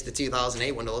 2006 to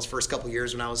 2008, one of those first couple of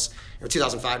years when I was, or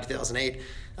 2005 to 2008,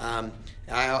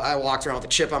 I walked around with a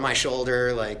chip on my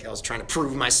shoulder, like I was trying to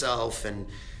prove myself, and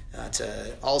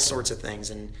to all sorts of things.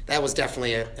 And that was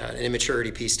definitely an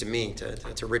immaturity piece to me,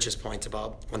 to Rich's point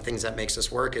about one things that makes us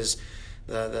work is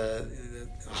the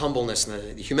humbleness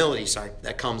and the humility,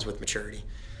 that comes with maturity.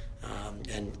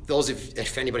 And those,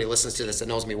 if anybody listens to this that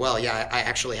knows me well, yeah, I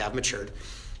actually have matured.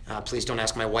 Please don't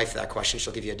ask my wife that question.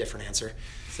 She'll give you a different answer.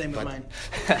 Same with mine.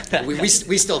 we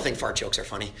still think fart jokes are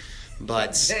funny.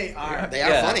 But they are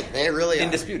funny. They really are.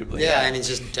 Indisputably. Yeah, I mean, it's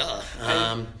just duh.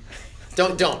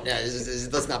 Don't. Yeah,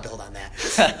 let's not build on that.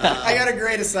 I got a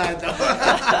great aside though.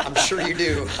 I'm sure you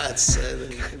do.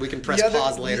 We can press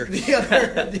pause later.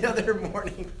 The other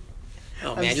morning.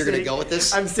 Oh man, you're gonna go with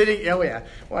this? I'm sitting. Oh yeah,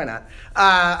 why not?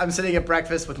 I'm sitting at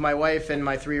breakfast with my wife and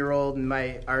my 3-year-old, and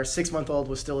our 6-month-old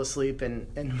was still asleep,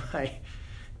 and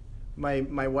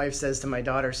my wife says to my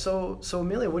daughter, "So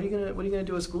Amelia, what are you gonna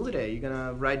do at school today? You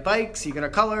gonna ride bikes? You gonna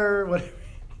color? What?"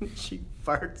 She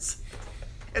farts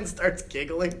and starts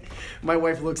giggling. My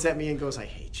wife looks at me and goes, "I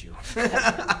hate you."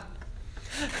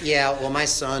 Yeah, well, my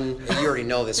son, you already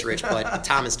know this, Rich, but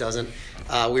Thomas doesn't.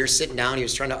 We were sitting down. He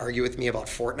was trying to argue with me about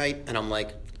Fortnite, and I'm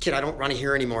like, kid, I don't want to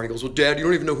hear anymore. And he goes, well, Dad, you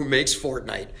don't even know who makes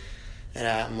Fortnite. And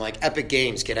I'm like, Epic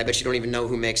Games, kid. I bet you don't even know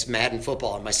who makes Madden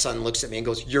football. And my son looks at me and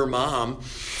goes, your mom.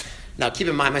 Now, keep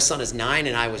in mind, my son is 9,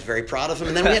 and I was very proud of him.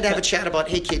 And then we had to have a chat about,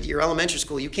 hey, kid, you're elementary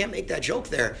school. You can't make that joke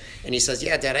there. And he says,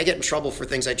 yeah, Dad, I get in trouble for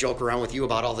things I joke around with you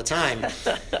about all the time.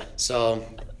 So,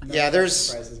 yeah,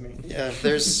 there's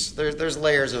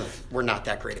layers of we're not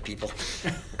that great at people.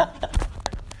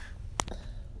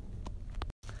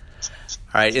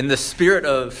 All right, in the spirit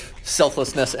of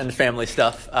selflessness and family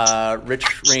stuff, Rich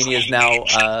Raney is now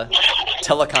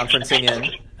teleconferencing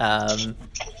in.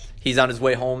 He's on his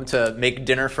way home to make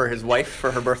dinner for his wife for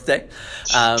her birthday.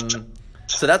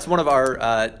 So that's one of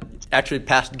our actually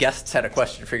past guests had a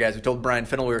question for you guys. We told Brian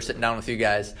Finnell we were sitting down with you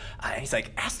guys. He's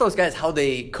like, ask those guys how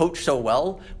they coach so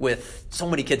well with so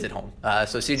many kids at home.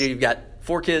 So CJ, you've got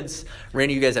 4 kids.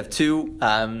 Randy, you guys have 2.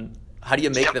 How do you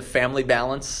make the family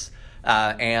balance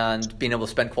and being able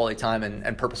to spend quality time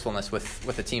and purposefulness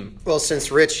with a team? Well,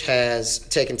 since Rich has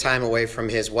taken time away from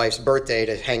his wife's birthday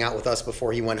to hang out with us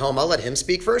before he went home, I'll let him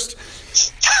speak first.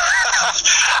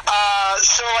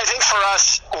 So I think for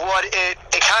us, what it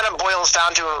kind of boils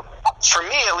down to, for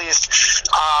me at least,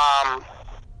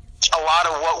 a lot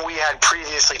of what we had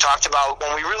previously talked about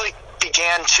when we really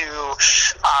began to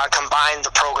combine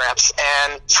the programs.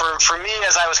 And for me,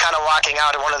 as I was kind of walking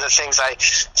out, one of the things I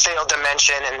failed to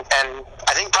mention, and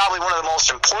I think probably one of the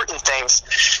most important things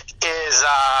is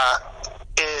a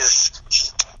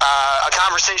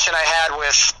conversation I had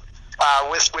with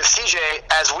CJ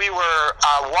as we were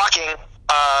walking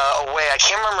away. I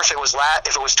can't remember if it was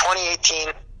 2018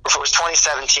 or if it was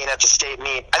 2017 at the state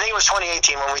meet. I think it was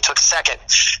 2018 when we took second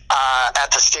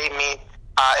at the state meet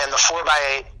in the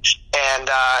 4x8, and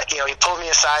he pulled me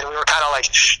aside. We were kind of like,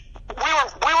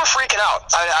 we were freaking out.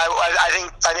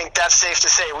 I think that's safe to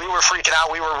say. We were freaking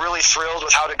out. We were really thrilled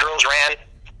with how the girls ran.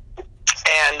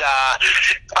 And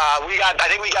I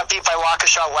think we got beat by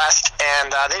Waukesha West,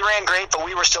 and they ran great, but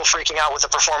we were still freaking out with the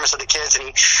performance of the kids. And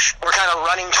we're kind of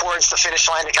running towards the finish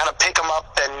line to kind of pick them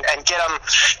up and get them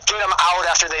out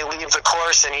after they leave the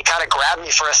course. And he kind of grabbed me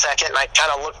for a second, and I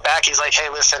kind of looked back. He's like, "Hey,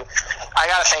 listen, I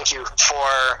got to thank you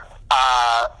for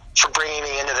bringing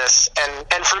me into this."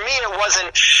 And for me, it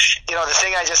wasn't, the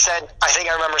thing I just said. I think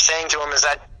I remember saying to him is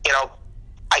that,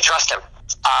 I trust him.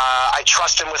 I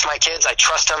trust him with my kids. I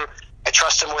trust him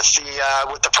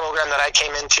with the program that I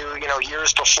came into,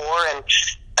 years before, and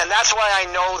that's why I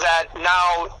know that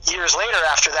now, years later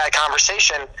after that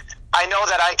conversation, I know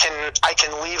that I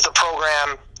can leave the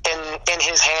program in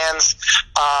his hands.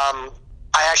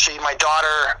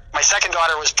 My second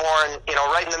daughter was born,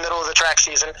 right in the middle of the track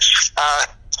season.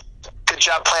 Good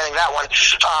job planning that one.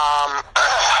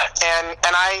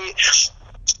 And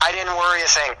I didn't worry a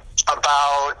thing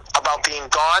about being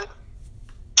gone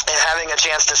and having a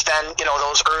chance to spend,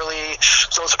 those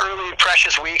early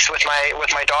precious weeks with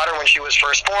my daughter when she was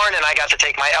first born, and I got to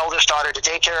take my eldest daughter to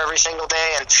daycare every single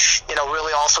day, and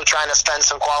really also trying to spend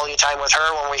some quality time with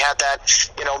her when we had that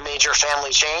major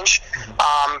family change,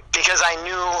 because I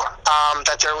knew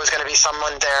that there was going to be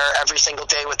someone there every single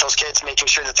day with those kids, making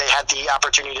sure that they had the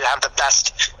opportunity to have the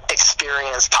best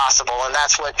experience possible, and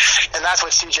that's what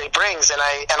CJ brings, and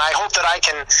I hope that I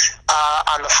can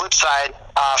on the flip side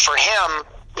for him,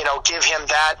 give him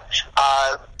that,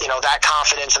 that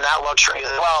confidence and that luxury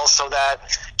as well, so that,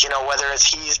 whether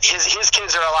it's his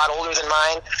kids are a lot older than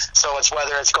mine, so it's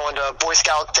whether it's going to Boy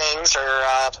Scout things or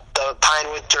the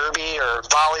Pinewood Derby or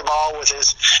volleyball with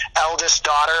his eldest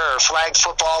daughter or flag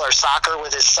football or soccer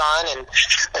with his son,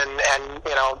 and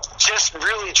just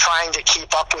really trying to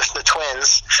keep up with the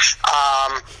twins.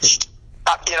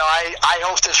 I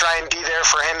hope to try and be there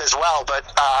for him as well, but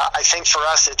I think for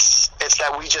us it's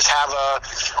that we just have a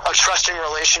trusting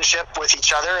relationship with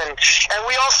each other, and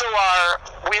we also are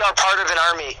part of an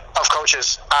army of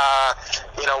coaches.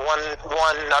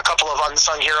 A couple of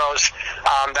unsung heroes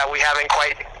that we haven't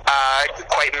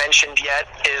quite mentioned yet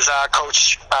is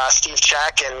Coach Steve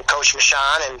Check and Coach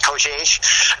Michaud and Coach H,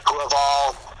 who have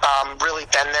all really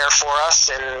been there for us,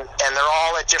 and they're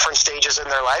all at different stages in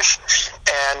their life,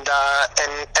 and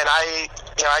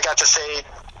I got to say,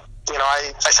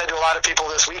 I said to a lot of people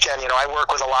this weekend, I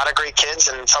work with a lot of great kids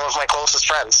and some of my closest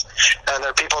friends, and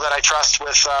they're people that I trust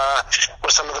with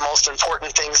some of the most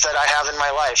important things that I have in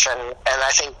my life, and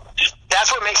I think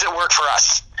that's what makes it work for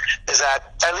us, is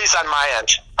that, at least on my end.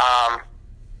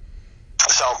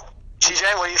 So,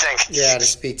 CJ, what do you think? Yeah, to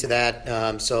speak to that,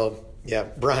 yeah,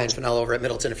 Brian Finnell over at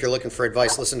Middleton. If you're looking for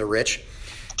advice, listen to Rich.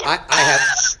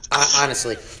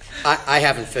 Honestly, I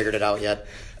haven't figured it out yet.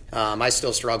 I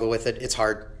still struggle with it. It's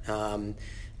hard.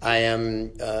 I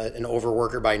am an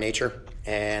overworker by nature,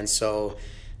 and so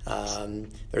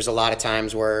There's a lot of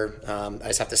times where I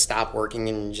just have to stop working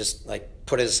and just like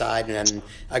put it aside, and then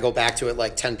I go back to it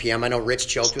like 10 p.m. I know Rich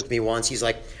joked with me once. He's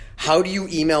like, how do you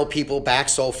email people back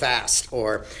so fast?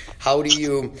 Or how did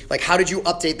you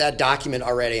update that document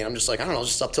already? And I'm just like, I don't know,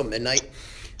 just up till midnight.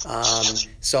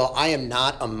 So I am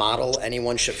not a model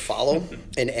anyone should follow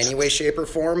in any way, shape, or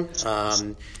form.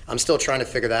 I'm still trying to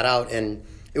figure that out. And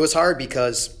it was hard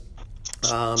because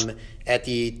at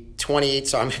the 28,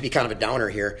 so I'm going to be kind of a downer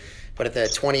here, but at the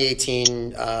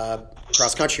 2018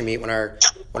 cross-country meet when our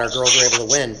girls were able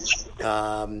to win,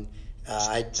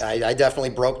 I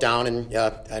definitely broke down, and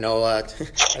I know I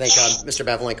think Mr.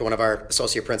 Bevelinka, one of our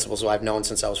associate principals who I've known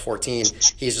since I was 14,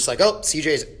 he's just like, oh,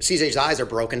 CJ's eyes are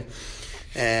broken.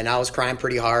 And I was crying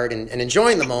pretty hard and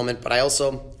enjoying the moment, but I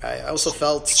also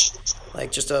felt like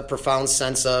just a profound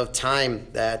sense of time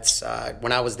that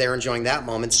when I was there enjoying that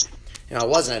moment, I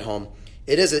wasn't at home.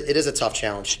 It is a tough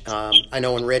challenge. I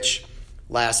know when Rich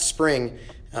last spring,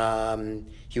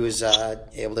 he was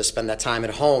able to spend that time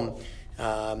at home.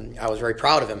 I was very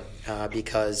proud of him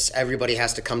because everybody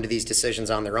has to come to these decisions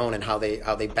on their own and how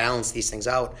they balance these things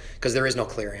out, because there is no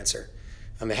clear answer.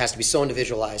 It has to be so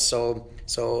individualized. So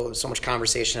much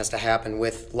conversation has to happen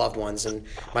with loved ones, and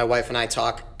my wife and I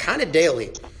talk kind of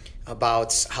daily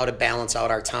about how to balance out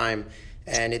our time,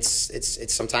 and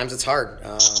it's sometimes it's hard,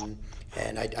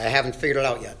 and I haven't figured it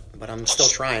out yet, but I'm still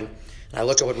trying. And I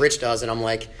look at what Rich does, and I'm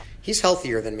like, he's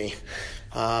healthier than me.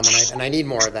 And I need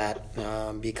more of that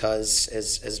because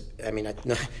I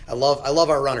love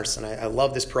our runners, and I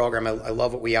love this program. I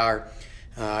love what we are.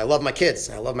 I love my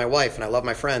kids. I love my wife, and I love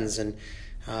my friends. And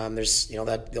there's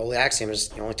that the old axiom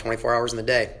is only 24 hours in the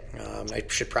day. I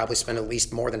should probably spend at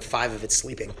least more than 5 of it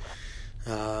sleeping.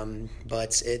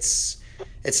 But it's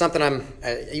something I'm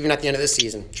even at the end of this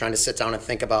season trying to sit down and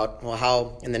think about. Well,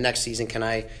 how in the next season can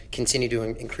I continue to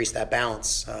increase that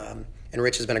balance? And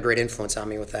Rich has been a great influence on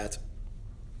me with that.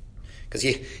 Because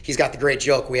he's got the great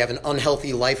joke, we have an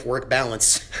unhealthy life-work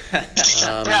balance. Yeah,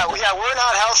 we're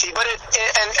not healthy, but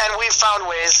and we've found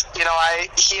ways. He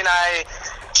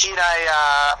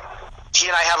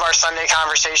and I have our Sunday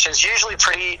conversations usually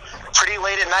pretty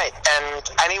late at night,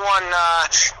 and anyone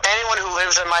who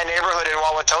lives in my neighborhood in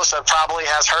Wauwatosa probably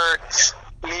has heard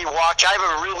me walk. I have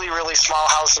a really, really small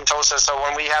house in Tosa, so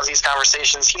when we have these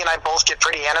conversations, he and I both get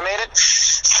pretty animated.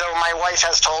 So my wife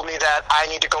has told me that I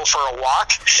need to go for a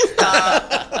walk.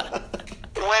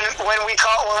 When we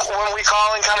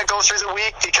call and kind of go through the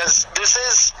week, because this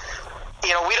is, we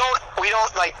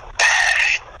don't like.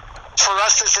 For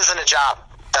us, this isn't a job.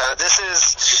 This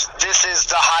is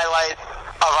the highlight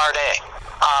of our day.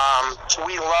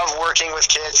 We love working with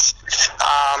kids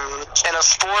in a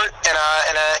sport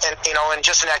and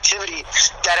just an activity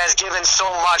that has given so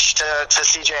much to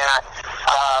CJ and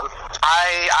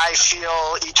I. I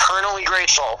feel eternally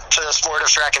grateful to the sport of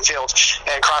track and field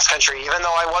and cross country, even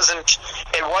though it wasn't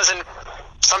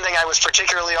something I was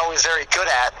particularly always very good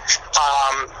at.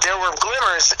 There were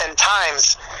glimmers and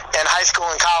times in high school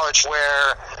and college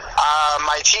where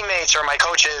my teammates or my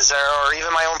coaches or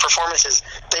even my own performances,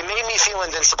 they made me feel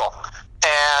invincible.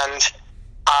 And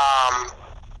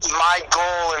my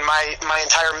goal and my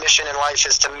entire mission in life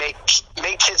is to make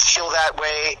kids feel that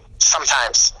way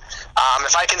sometimes.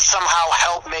 If I can somehow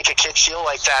help make a kid feel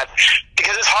like that,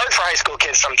 because it's hard for high school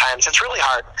kids sometimes. It's really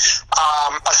hard,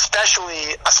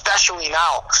 especially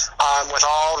now with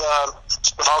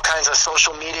all kinds of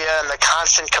social media and the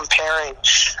constant comparing.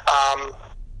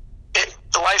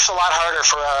 Life's a lot harder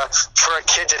for a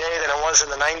kid today than it was in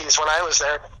the 90s when I was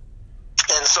there.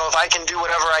 And so if I can do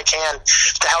whatever I can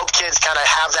to help kids kind of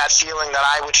have that feeling that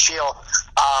I would feel,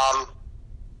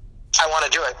 I want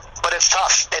to do it. But it's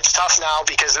tough. It's tough now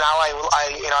because now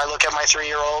I look at my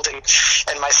 3-year-old and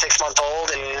my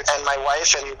 6-month-old and my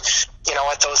wife, and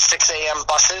at those 6 a.m.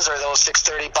 buses or those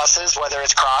 6:30 buses, whether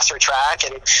it's cross or track,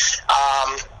 and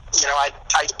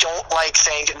I don't like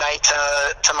saying goodnight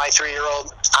to my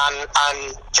 3-year-old on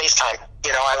FaceTime.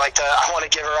 I want to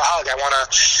give her a hug. I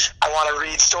want to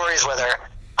read stories with her.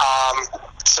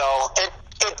 So it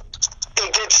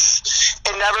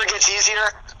never gets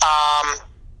easier.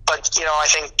 But I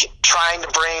think trying to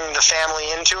bring the family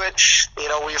into it.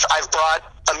 I've brought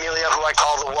Amelia, who I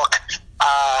call the Wook,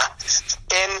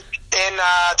 in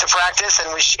to practice,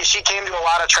 and she came to a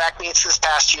lot of track meets this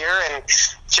past year, and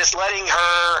just letting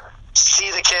her see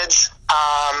the kids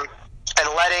and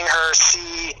letting her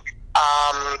see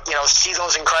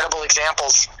those incredible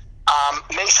examples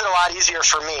makes it a lot easier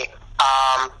for me.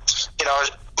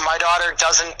 My daughter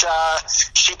doesn't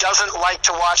like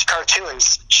to watch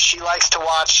cartoons. She likes to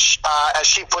watch, as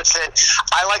she puts it,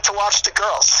 I like to watch the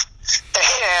girls.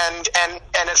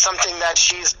 and it's something that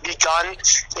she's begun,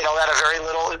 at a very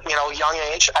little, young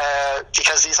age,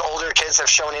 because these older kids have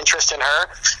shown interest in her.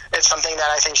 It's something that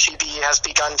I think she has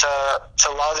begun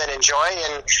to love and enjoy,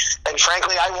 and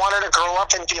frankly, I want her to grow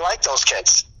up and be like those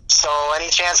kids. So any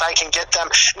chance I can get them,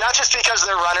 not just because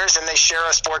they're runners and they share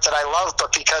a sport that I love,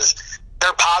 but because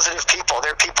they're positive people.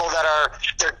 They're people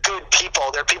they're good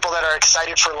people. They're people that are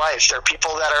excited for life. They're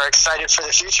people that are excited for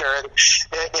the future. And,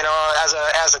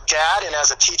 as a dad and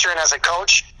as a teacher and as a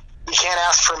coach, you can't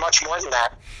ask for much more than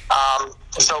that.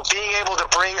 So being able to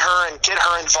bring her and get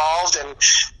her involved and,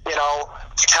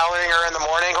 telling her in the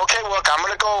morning, okay, look, I'm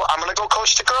going to go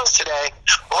coach the girls today.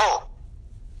 Oh,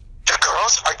 the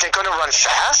girls, are they going to run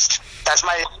fast? That's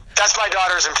my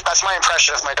my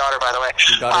impression of my daughter, by the way.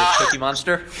 Your daughter is Cookie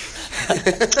Monster?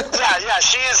 Yeah,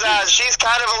 she's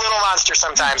kind of a little monster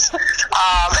sometimes. Yeah.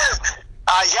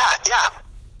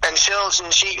 And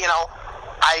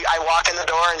I walk in the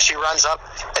door and she runs up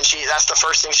and that's the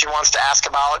first thing she wants to ask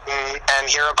about and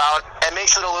hear about. It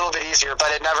makes it a little bit easier,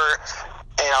 but it never,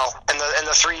 in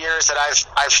the 3 years that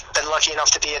I've been lucky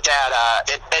enough to be a dad,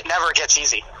 it never gets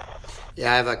easy.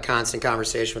 Yeah, I have a constant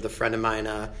conversation with a friend of mine,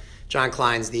 John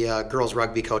Klein's the girls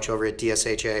rugby coach over at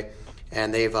DSHA,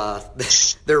 and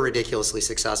they're ridiculously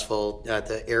successful at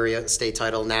the area, state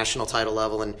title, national title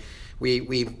level, and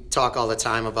we talk all the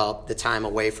time about the time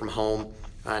away from home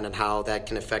and how that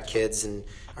can affect kids and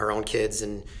our own kids,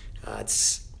 and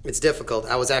it's difficult.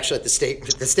 I was actually at the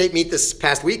state meet this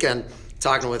past weekend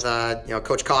talking with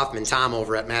Coach Kaufman, Tom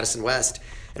over at Madison West,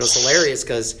 and it was hilarious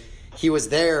because he was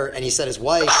there and he said his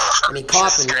wife,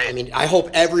 Kaufman, I hope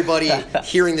everybody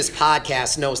hearing this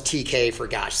podcast knows TK, for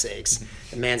gosh sakes.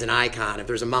 The man's an icon. If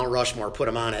there's a Mount Rushmore, put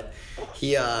him on it.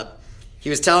 He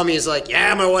was telling me, he's like,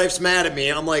 yeah, my wife's mad at me.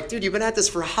 I'm like, dude, you've been at this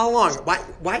for how long?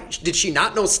 Why did she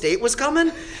not know state was coming?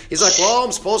 He's like, well,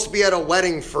 I'm supposed to be at a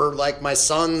wedding for like my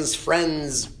son's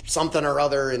friends, something or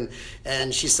other.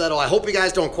 And she said, oh, I hope you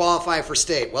guys don't qualify for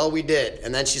state. Well, we did.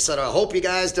 And then she said, oh, I hope you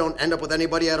guys don't end up with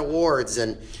anybody at awards.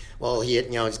 And well,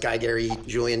 his guy Gary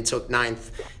Julian took 9th,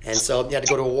 and so he had to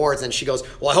go to awards. And she goes,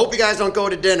 well, I hope you guys don't go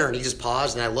to dinner. And he just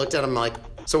paused, and I looked at him like,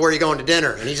 so where are you going to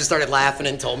dinner? And he just started laughing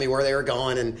and told me where they were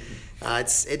going. And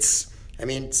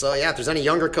so yeah, if there's any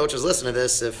younger coaches listening to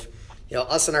this, if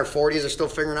us in our 40s are still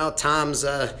figuring out, Tom's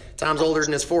older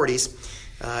than his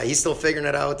 40s, he's still figuring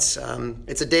it out.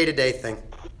 It's a day-to-day thing.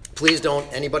 Please don't,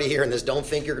 anybody hearing this, don't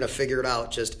think you're going to figure it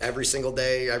out. Just every single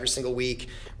day, every single week,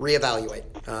 reevaluate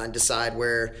and decide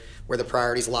where the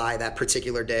priorities lie that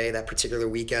particular day, that particular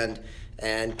weekend,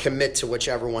 and commit to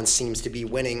whichever one seems to be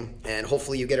winning. And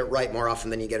hopefully you get it right more often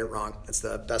than you get it wrong. That's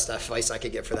the best advice I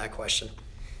could give for that question.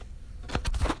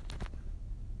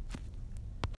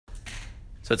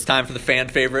 So it's time for the fan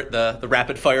favorite, the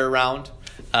rapid fire round.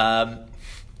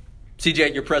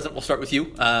 CJ, you're present. We'll start with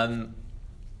you.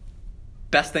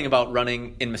 Best thing about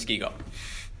running in Muskego?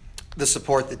 The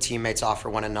support that teammates offer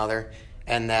one another,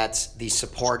 and that the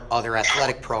support other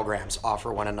athletic programs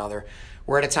offer one another.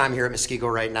 We're at a time here at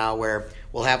Muskego right now where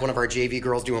we'll have one of our JV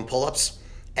girls doing pull-ups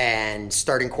and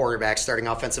starting quarterbacks, starting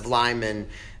offensive linemen,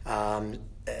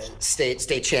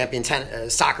 state champion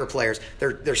soccer players.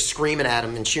 They're screaming at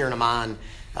them and cheering them on.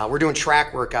 We're doing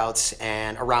track workouts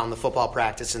and around the football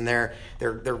practice, and they're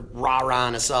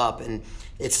rah-rahing us up, and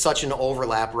it's such an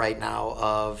overlap right now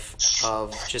of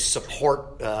just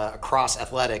support across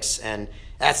athletics, and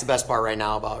that's the best part right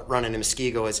now about running in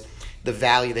Muskego is the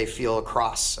value they feel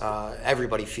across.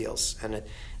 Everybody feels,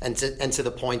 and to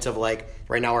the point of like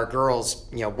right now our girls,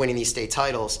 winning these state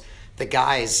titles, the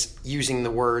guys using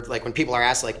the word like when people are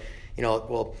asked like,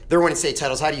 well, they're winning state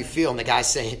titles, how do you feel? And the guys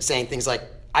saying things like,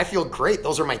 I feel great.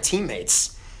 Those are my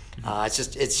teammates.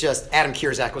 It's just Adam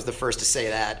Kierzak was the first to say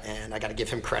that, and I got to give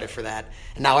him credit for that.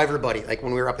 And now everybody, like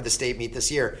when we were up at the state meet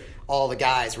this year, all the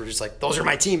guys were just like, those are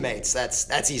my teammates.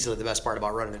 That's easily the best part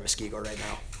about running in Muskego right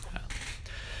now.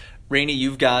 Raney,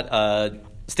 you've got a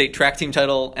state track team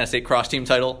title and a state cross team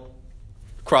title.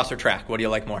 Cross or track? What do you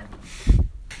like more?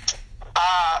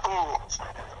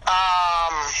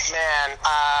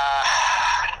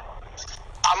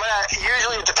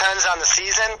 Usually it depends on the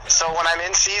season. So when I'm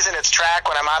in season, it's track.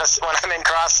 When I'm in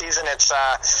cross season, it's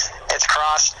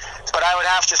cross. But I would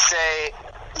have to say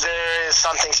there is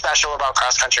something special about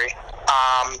cross country.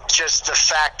 Just the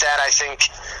fact that I think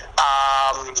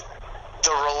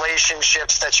the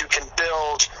relationships that you can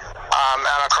build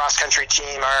on a cross-country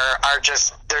team are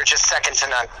just second to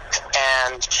none.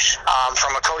 And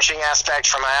from a coaching aspect,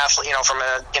 from an athlete, from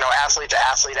a athlete to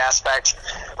athlete aspect,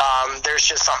 there's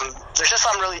just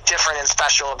something really different and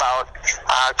special about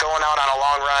going out on a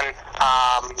long run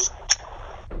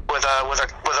with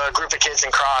a group of kids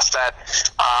in cross that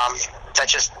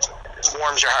just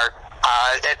warms your heart.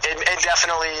 It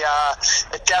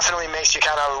definitely makes you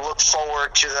kind of look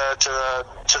forward to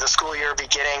the school year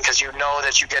beginning, because you know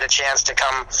that you get a chance to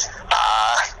come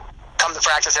to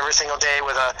practice every single day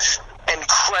with a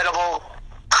incredible,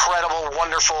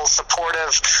 wonderful,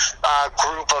 supportive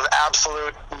group of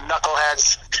absolute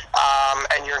knuckleheads,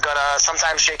 and you're gonna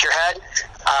sometimes shake your head,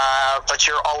 but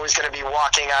you're always gonna be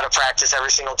walking out of practice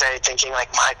every single day thinking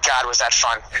like, my God, was that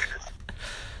fun.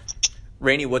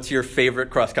 Raney, what's your favorite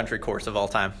cross-country course of all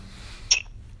time?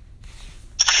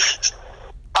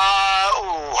 God,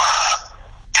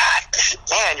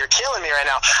 man, you're killing me right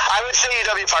now. I would say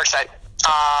UW Parkside.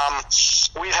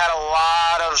 We've had a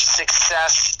lot of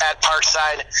success at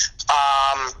Parkside,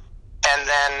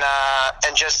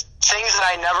 and just things that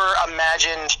I never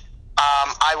imagined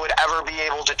I would ever be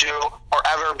able to do or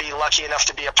ever be lucky enough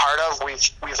to be a part of.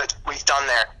 We've done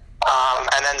there.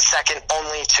 And then second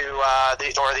only to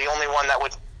the only one that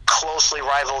would closely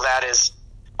rival that is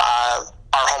our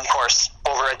home course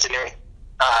over at Denui.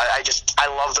 I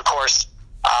love the course.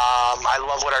 I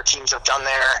love what our teams have done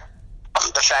there.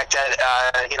 The fact that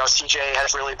CJ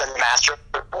has really been the master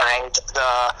behind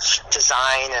the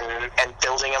design and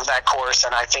building of that course,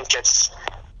 and I think it's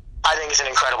an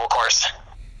incredible course.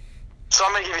 So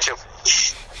I'm going to give you 2.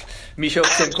 Michaud,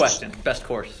 same question. Best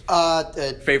course.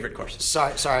 Favorite course.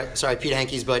 Sorry, Pete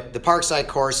Hankey's, but the Parkside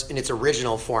course in its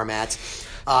original format.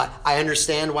 I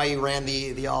understand why you ran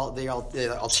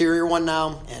the ulterior one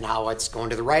now, and how it's going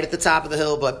to the right at the top of the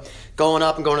hill, but going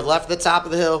up and going to the left at the top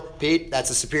of the hill, Pete, that's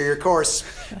a superior course.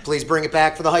 Please bring it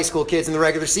back for the high school kids in the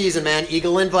regular season, man.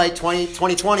 Eagle Invite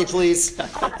 2020, please.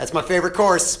 That's my favorite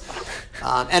course.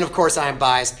 And of course, I am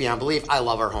biased beyond belief. I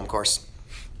love our home course.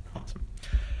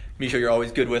 Michaud, you're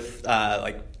always good with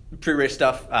pre-race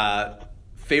stuff.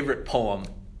 Favorite poem,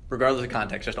 regardless of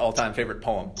context, just all-time favorite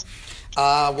poem.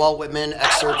 Walt Whitman,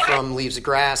 excerpt from Leaves of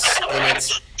Grass. In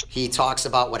it, he talks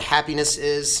about what happiness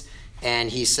is, and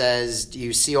he says, "Do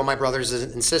you see, all my brothers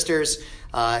and sisters?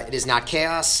 It is not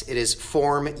chaos. It is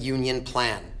form, union,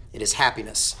 plan. It is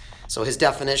happiness." So his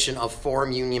definition of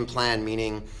form, union, plan,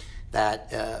 meaning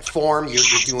that form, you're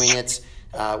doing it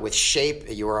with shape.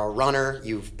 You are a runner.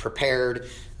 You've prepared.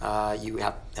 You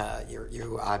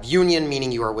have union,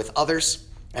 meaning you are with others.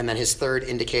 And then his third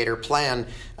indicator, plan,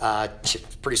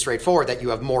 pretty straightforward, that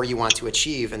you have more you want to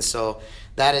achieve. And so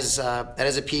that is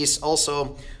a piece.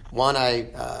 Also, one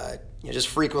I just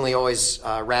frequently always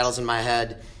rattles in my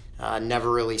head,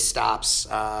 never really stops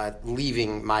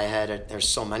leaving my head. There's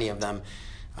so many of them,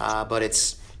 but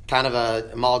it's kind of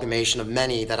an amalgamation of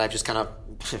many that I've just kind of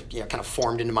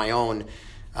formed into my own.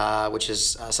 Which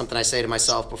is something I say to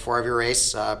myself before every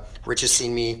race. Rich has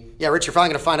seen me. Yeah, Rich, you're probably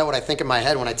going to find out what I think in my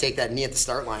head when I take that knee at the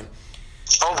start line.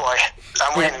 Oh, boy.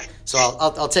 I'm waiting. So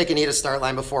I'll take a knee at the start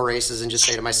line before races and just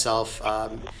say to myself,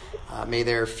 may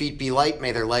their feet be light,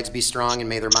 may their legs be strong, and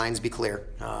may their minds be clear.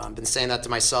 I've been saying that to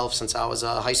myself since I was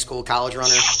a high school college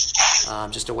runner,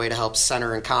 just a way to help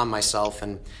center and calm myself.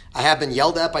 And I have been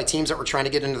yelled at by teams that were trying to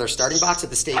get into their starting box at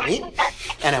the state meet.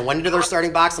 And I went into their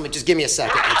starting box, and I'm like, just give me a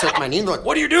second. And I took my knee, and they're like,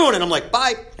 what are you doing? And I'm like,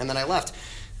 bye. And then I left.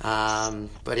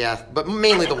 But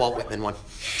mainly the Walt Whitman one.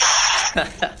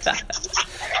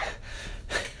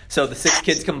 So the 6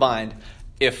 kids combined,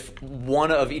 if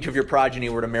one of each of your progeny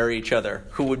were to marry each other,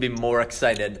 who would be more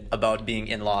excited about being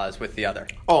in-laws with the other?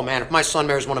 Oh, man, if my son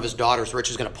marries one of his daughters, Rich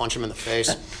is going to punch him in the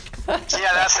face. Yeah,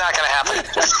 that's not going to happen.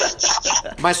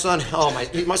 My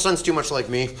son's too much like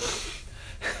me.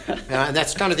 And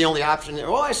that's kind of the only option.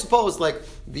 Well, I suppose, like,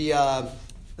 no,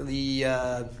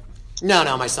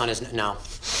 my son isn't. No.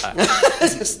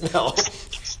 No.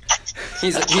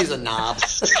 He's a knob.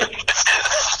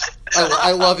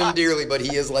 I love him dearly, but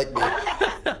he is like me. All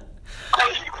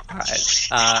right.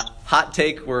 Hot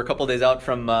take. We're a couple days out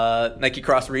from Nike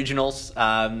Cross Regionals.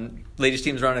 Ladies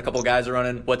team's running. A couple guys are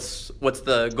running. What's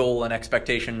the goal and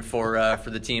expectation for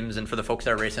the teams and for the folks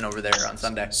that are racing over there on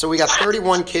Sunday? So we got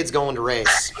 31 kids going to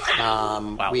race.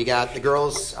 Wow. We got the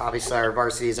girls. Obviously, our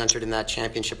varsity is entered in that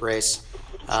championship race.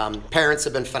 Parents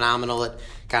have been phenomenal at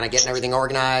kind of getting everything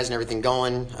organized and everything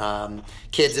going.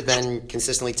 Kids have been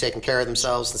consistently taking care of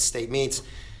themselves in the state meets.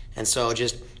 And so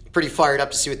just pretty fired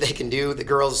up to see what they can do. The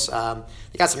girls,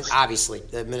 they got some, obviously,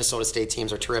 the Minnesota State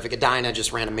teams are terrific. Edina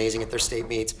just ran amazing at their state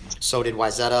meets. So did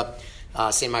Wayzata.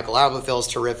 St. Michael Albertville's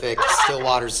terrific.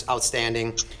 Stillwater's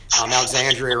outstanding.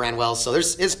 Alexandria ran well. So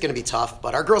it's going to be tough.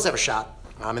 But our girls have a shot,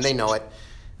 and they know it.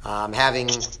 Having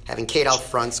Kate out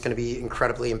front is going to be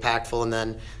incredibly impactful, and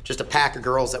then just a pack of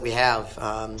girls that we have,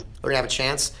 we're going to have a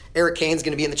chance. Eric Kane's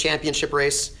going to be in the championship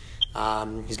race.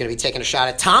 He's going to be taking a shot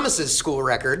at Thomas's school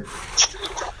record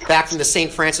back from the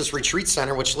St. Francis Retreat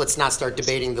Center, which let's not start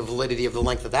debating the validity of the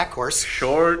length of that course.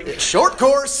 Short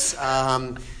course.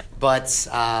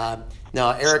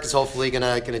 No, Eric is hopefully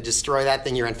gonna destroy that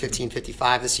thing. You're on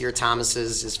 15:55 this year. Thomas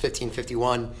is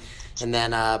 15:51, and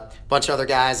then a bunch of other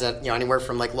guys that anywhere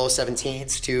from like low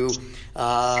 17s to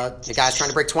the guys trying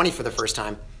to break 20 for the first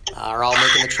time are all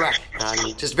making the trek.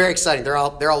 Just very exciting. They're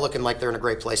all looking like they're in a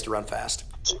great place to run fast.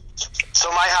 So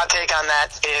my hot take on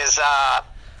that is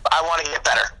I want to get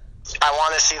better. I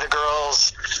want to see the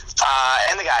girls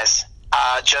and the guys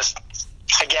just.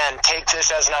 Again, take this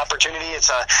as an opportunity. It's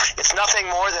nothing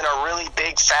more than a really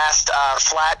big, fast,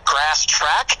 flat grass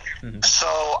track. Mm-hmm. So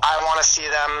I want to see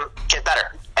them get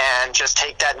better and just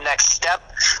take that next step.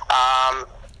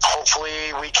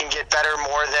 Hopefully we can get better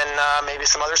more than maybe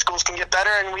some other schools can get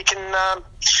better, and we can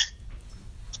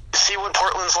see what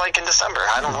Portland's like in December.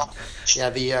 I don't know. Yeah,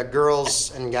 the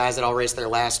girls and guys that all raced there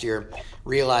last year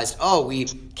realized, we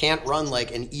can't run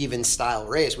like an even style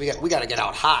race. We got to get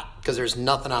out hot because there's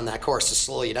nothing on that course to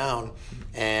slow you down.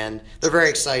 And they're very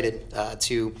excited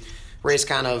to race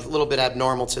kind of a little bit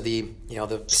abnormal to the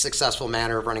the successful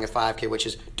manner of running a 5K, which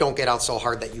is don't get out so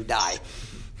hard that you die.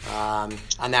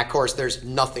 On that course, there's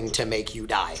nothing to make you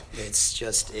die. It's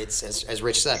as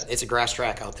Rich said, it's a grass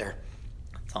track out there.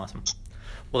 That's awesome.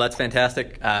 Well, that's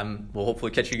fantastic. We'll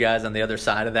hopefully catch you guys on the other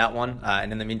side of that one.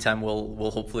 And in the meantime,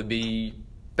 we'll hopefully be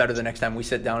better the next time we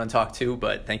sit down and talk too.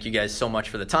 But thank you guys so much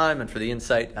for the time and for the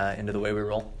insight into the way we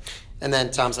roll. And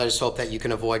then, Thomas, I just hope that you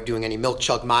can avoid doing any milk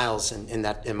chug miles in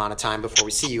that amount of time before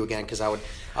we see you again, because I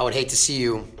would hate to see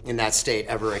you in that state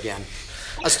ever again.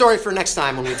 A story for next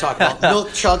time when we talk about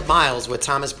milk chug miles with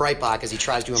Thomas Breitbach as he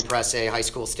tries to impress a high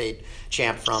school state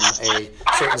champ from a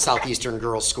certain southeastern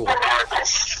girls' school.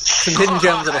 Some hidden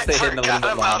gems that'll stay hidden a little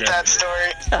bit longer. That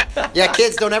story. Yeah,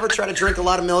 kids, don't ever try to drink a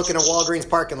lot of milk in a Walgreens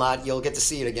parking lot. You'll get to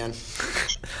see it again.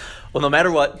 Well, no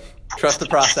matter what, trust the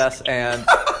process, and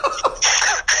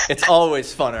it's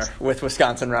always funner with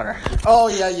Wisconsin Runner. Oh,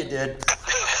 yeah, you did.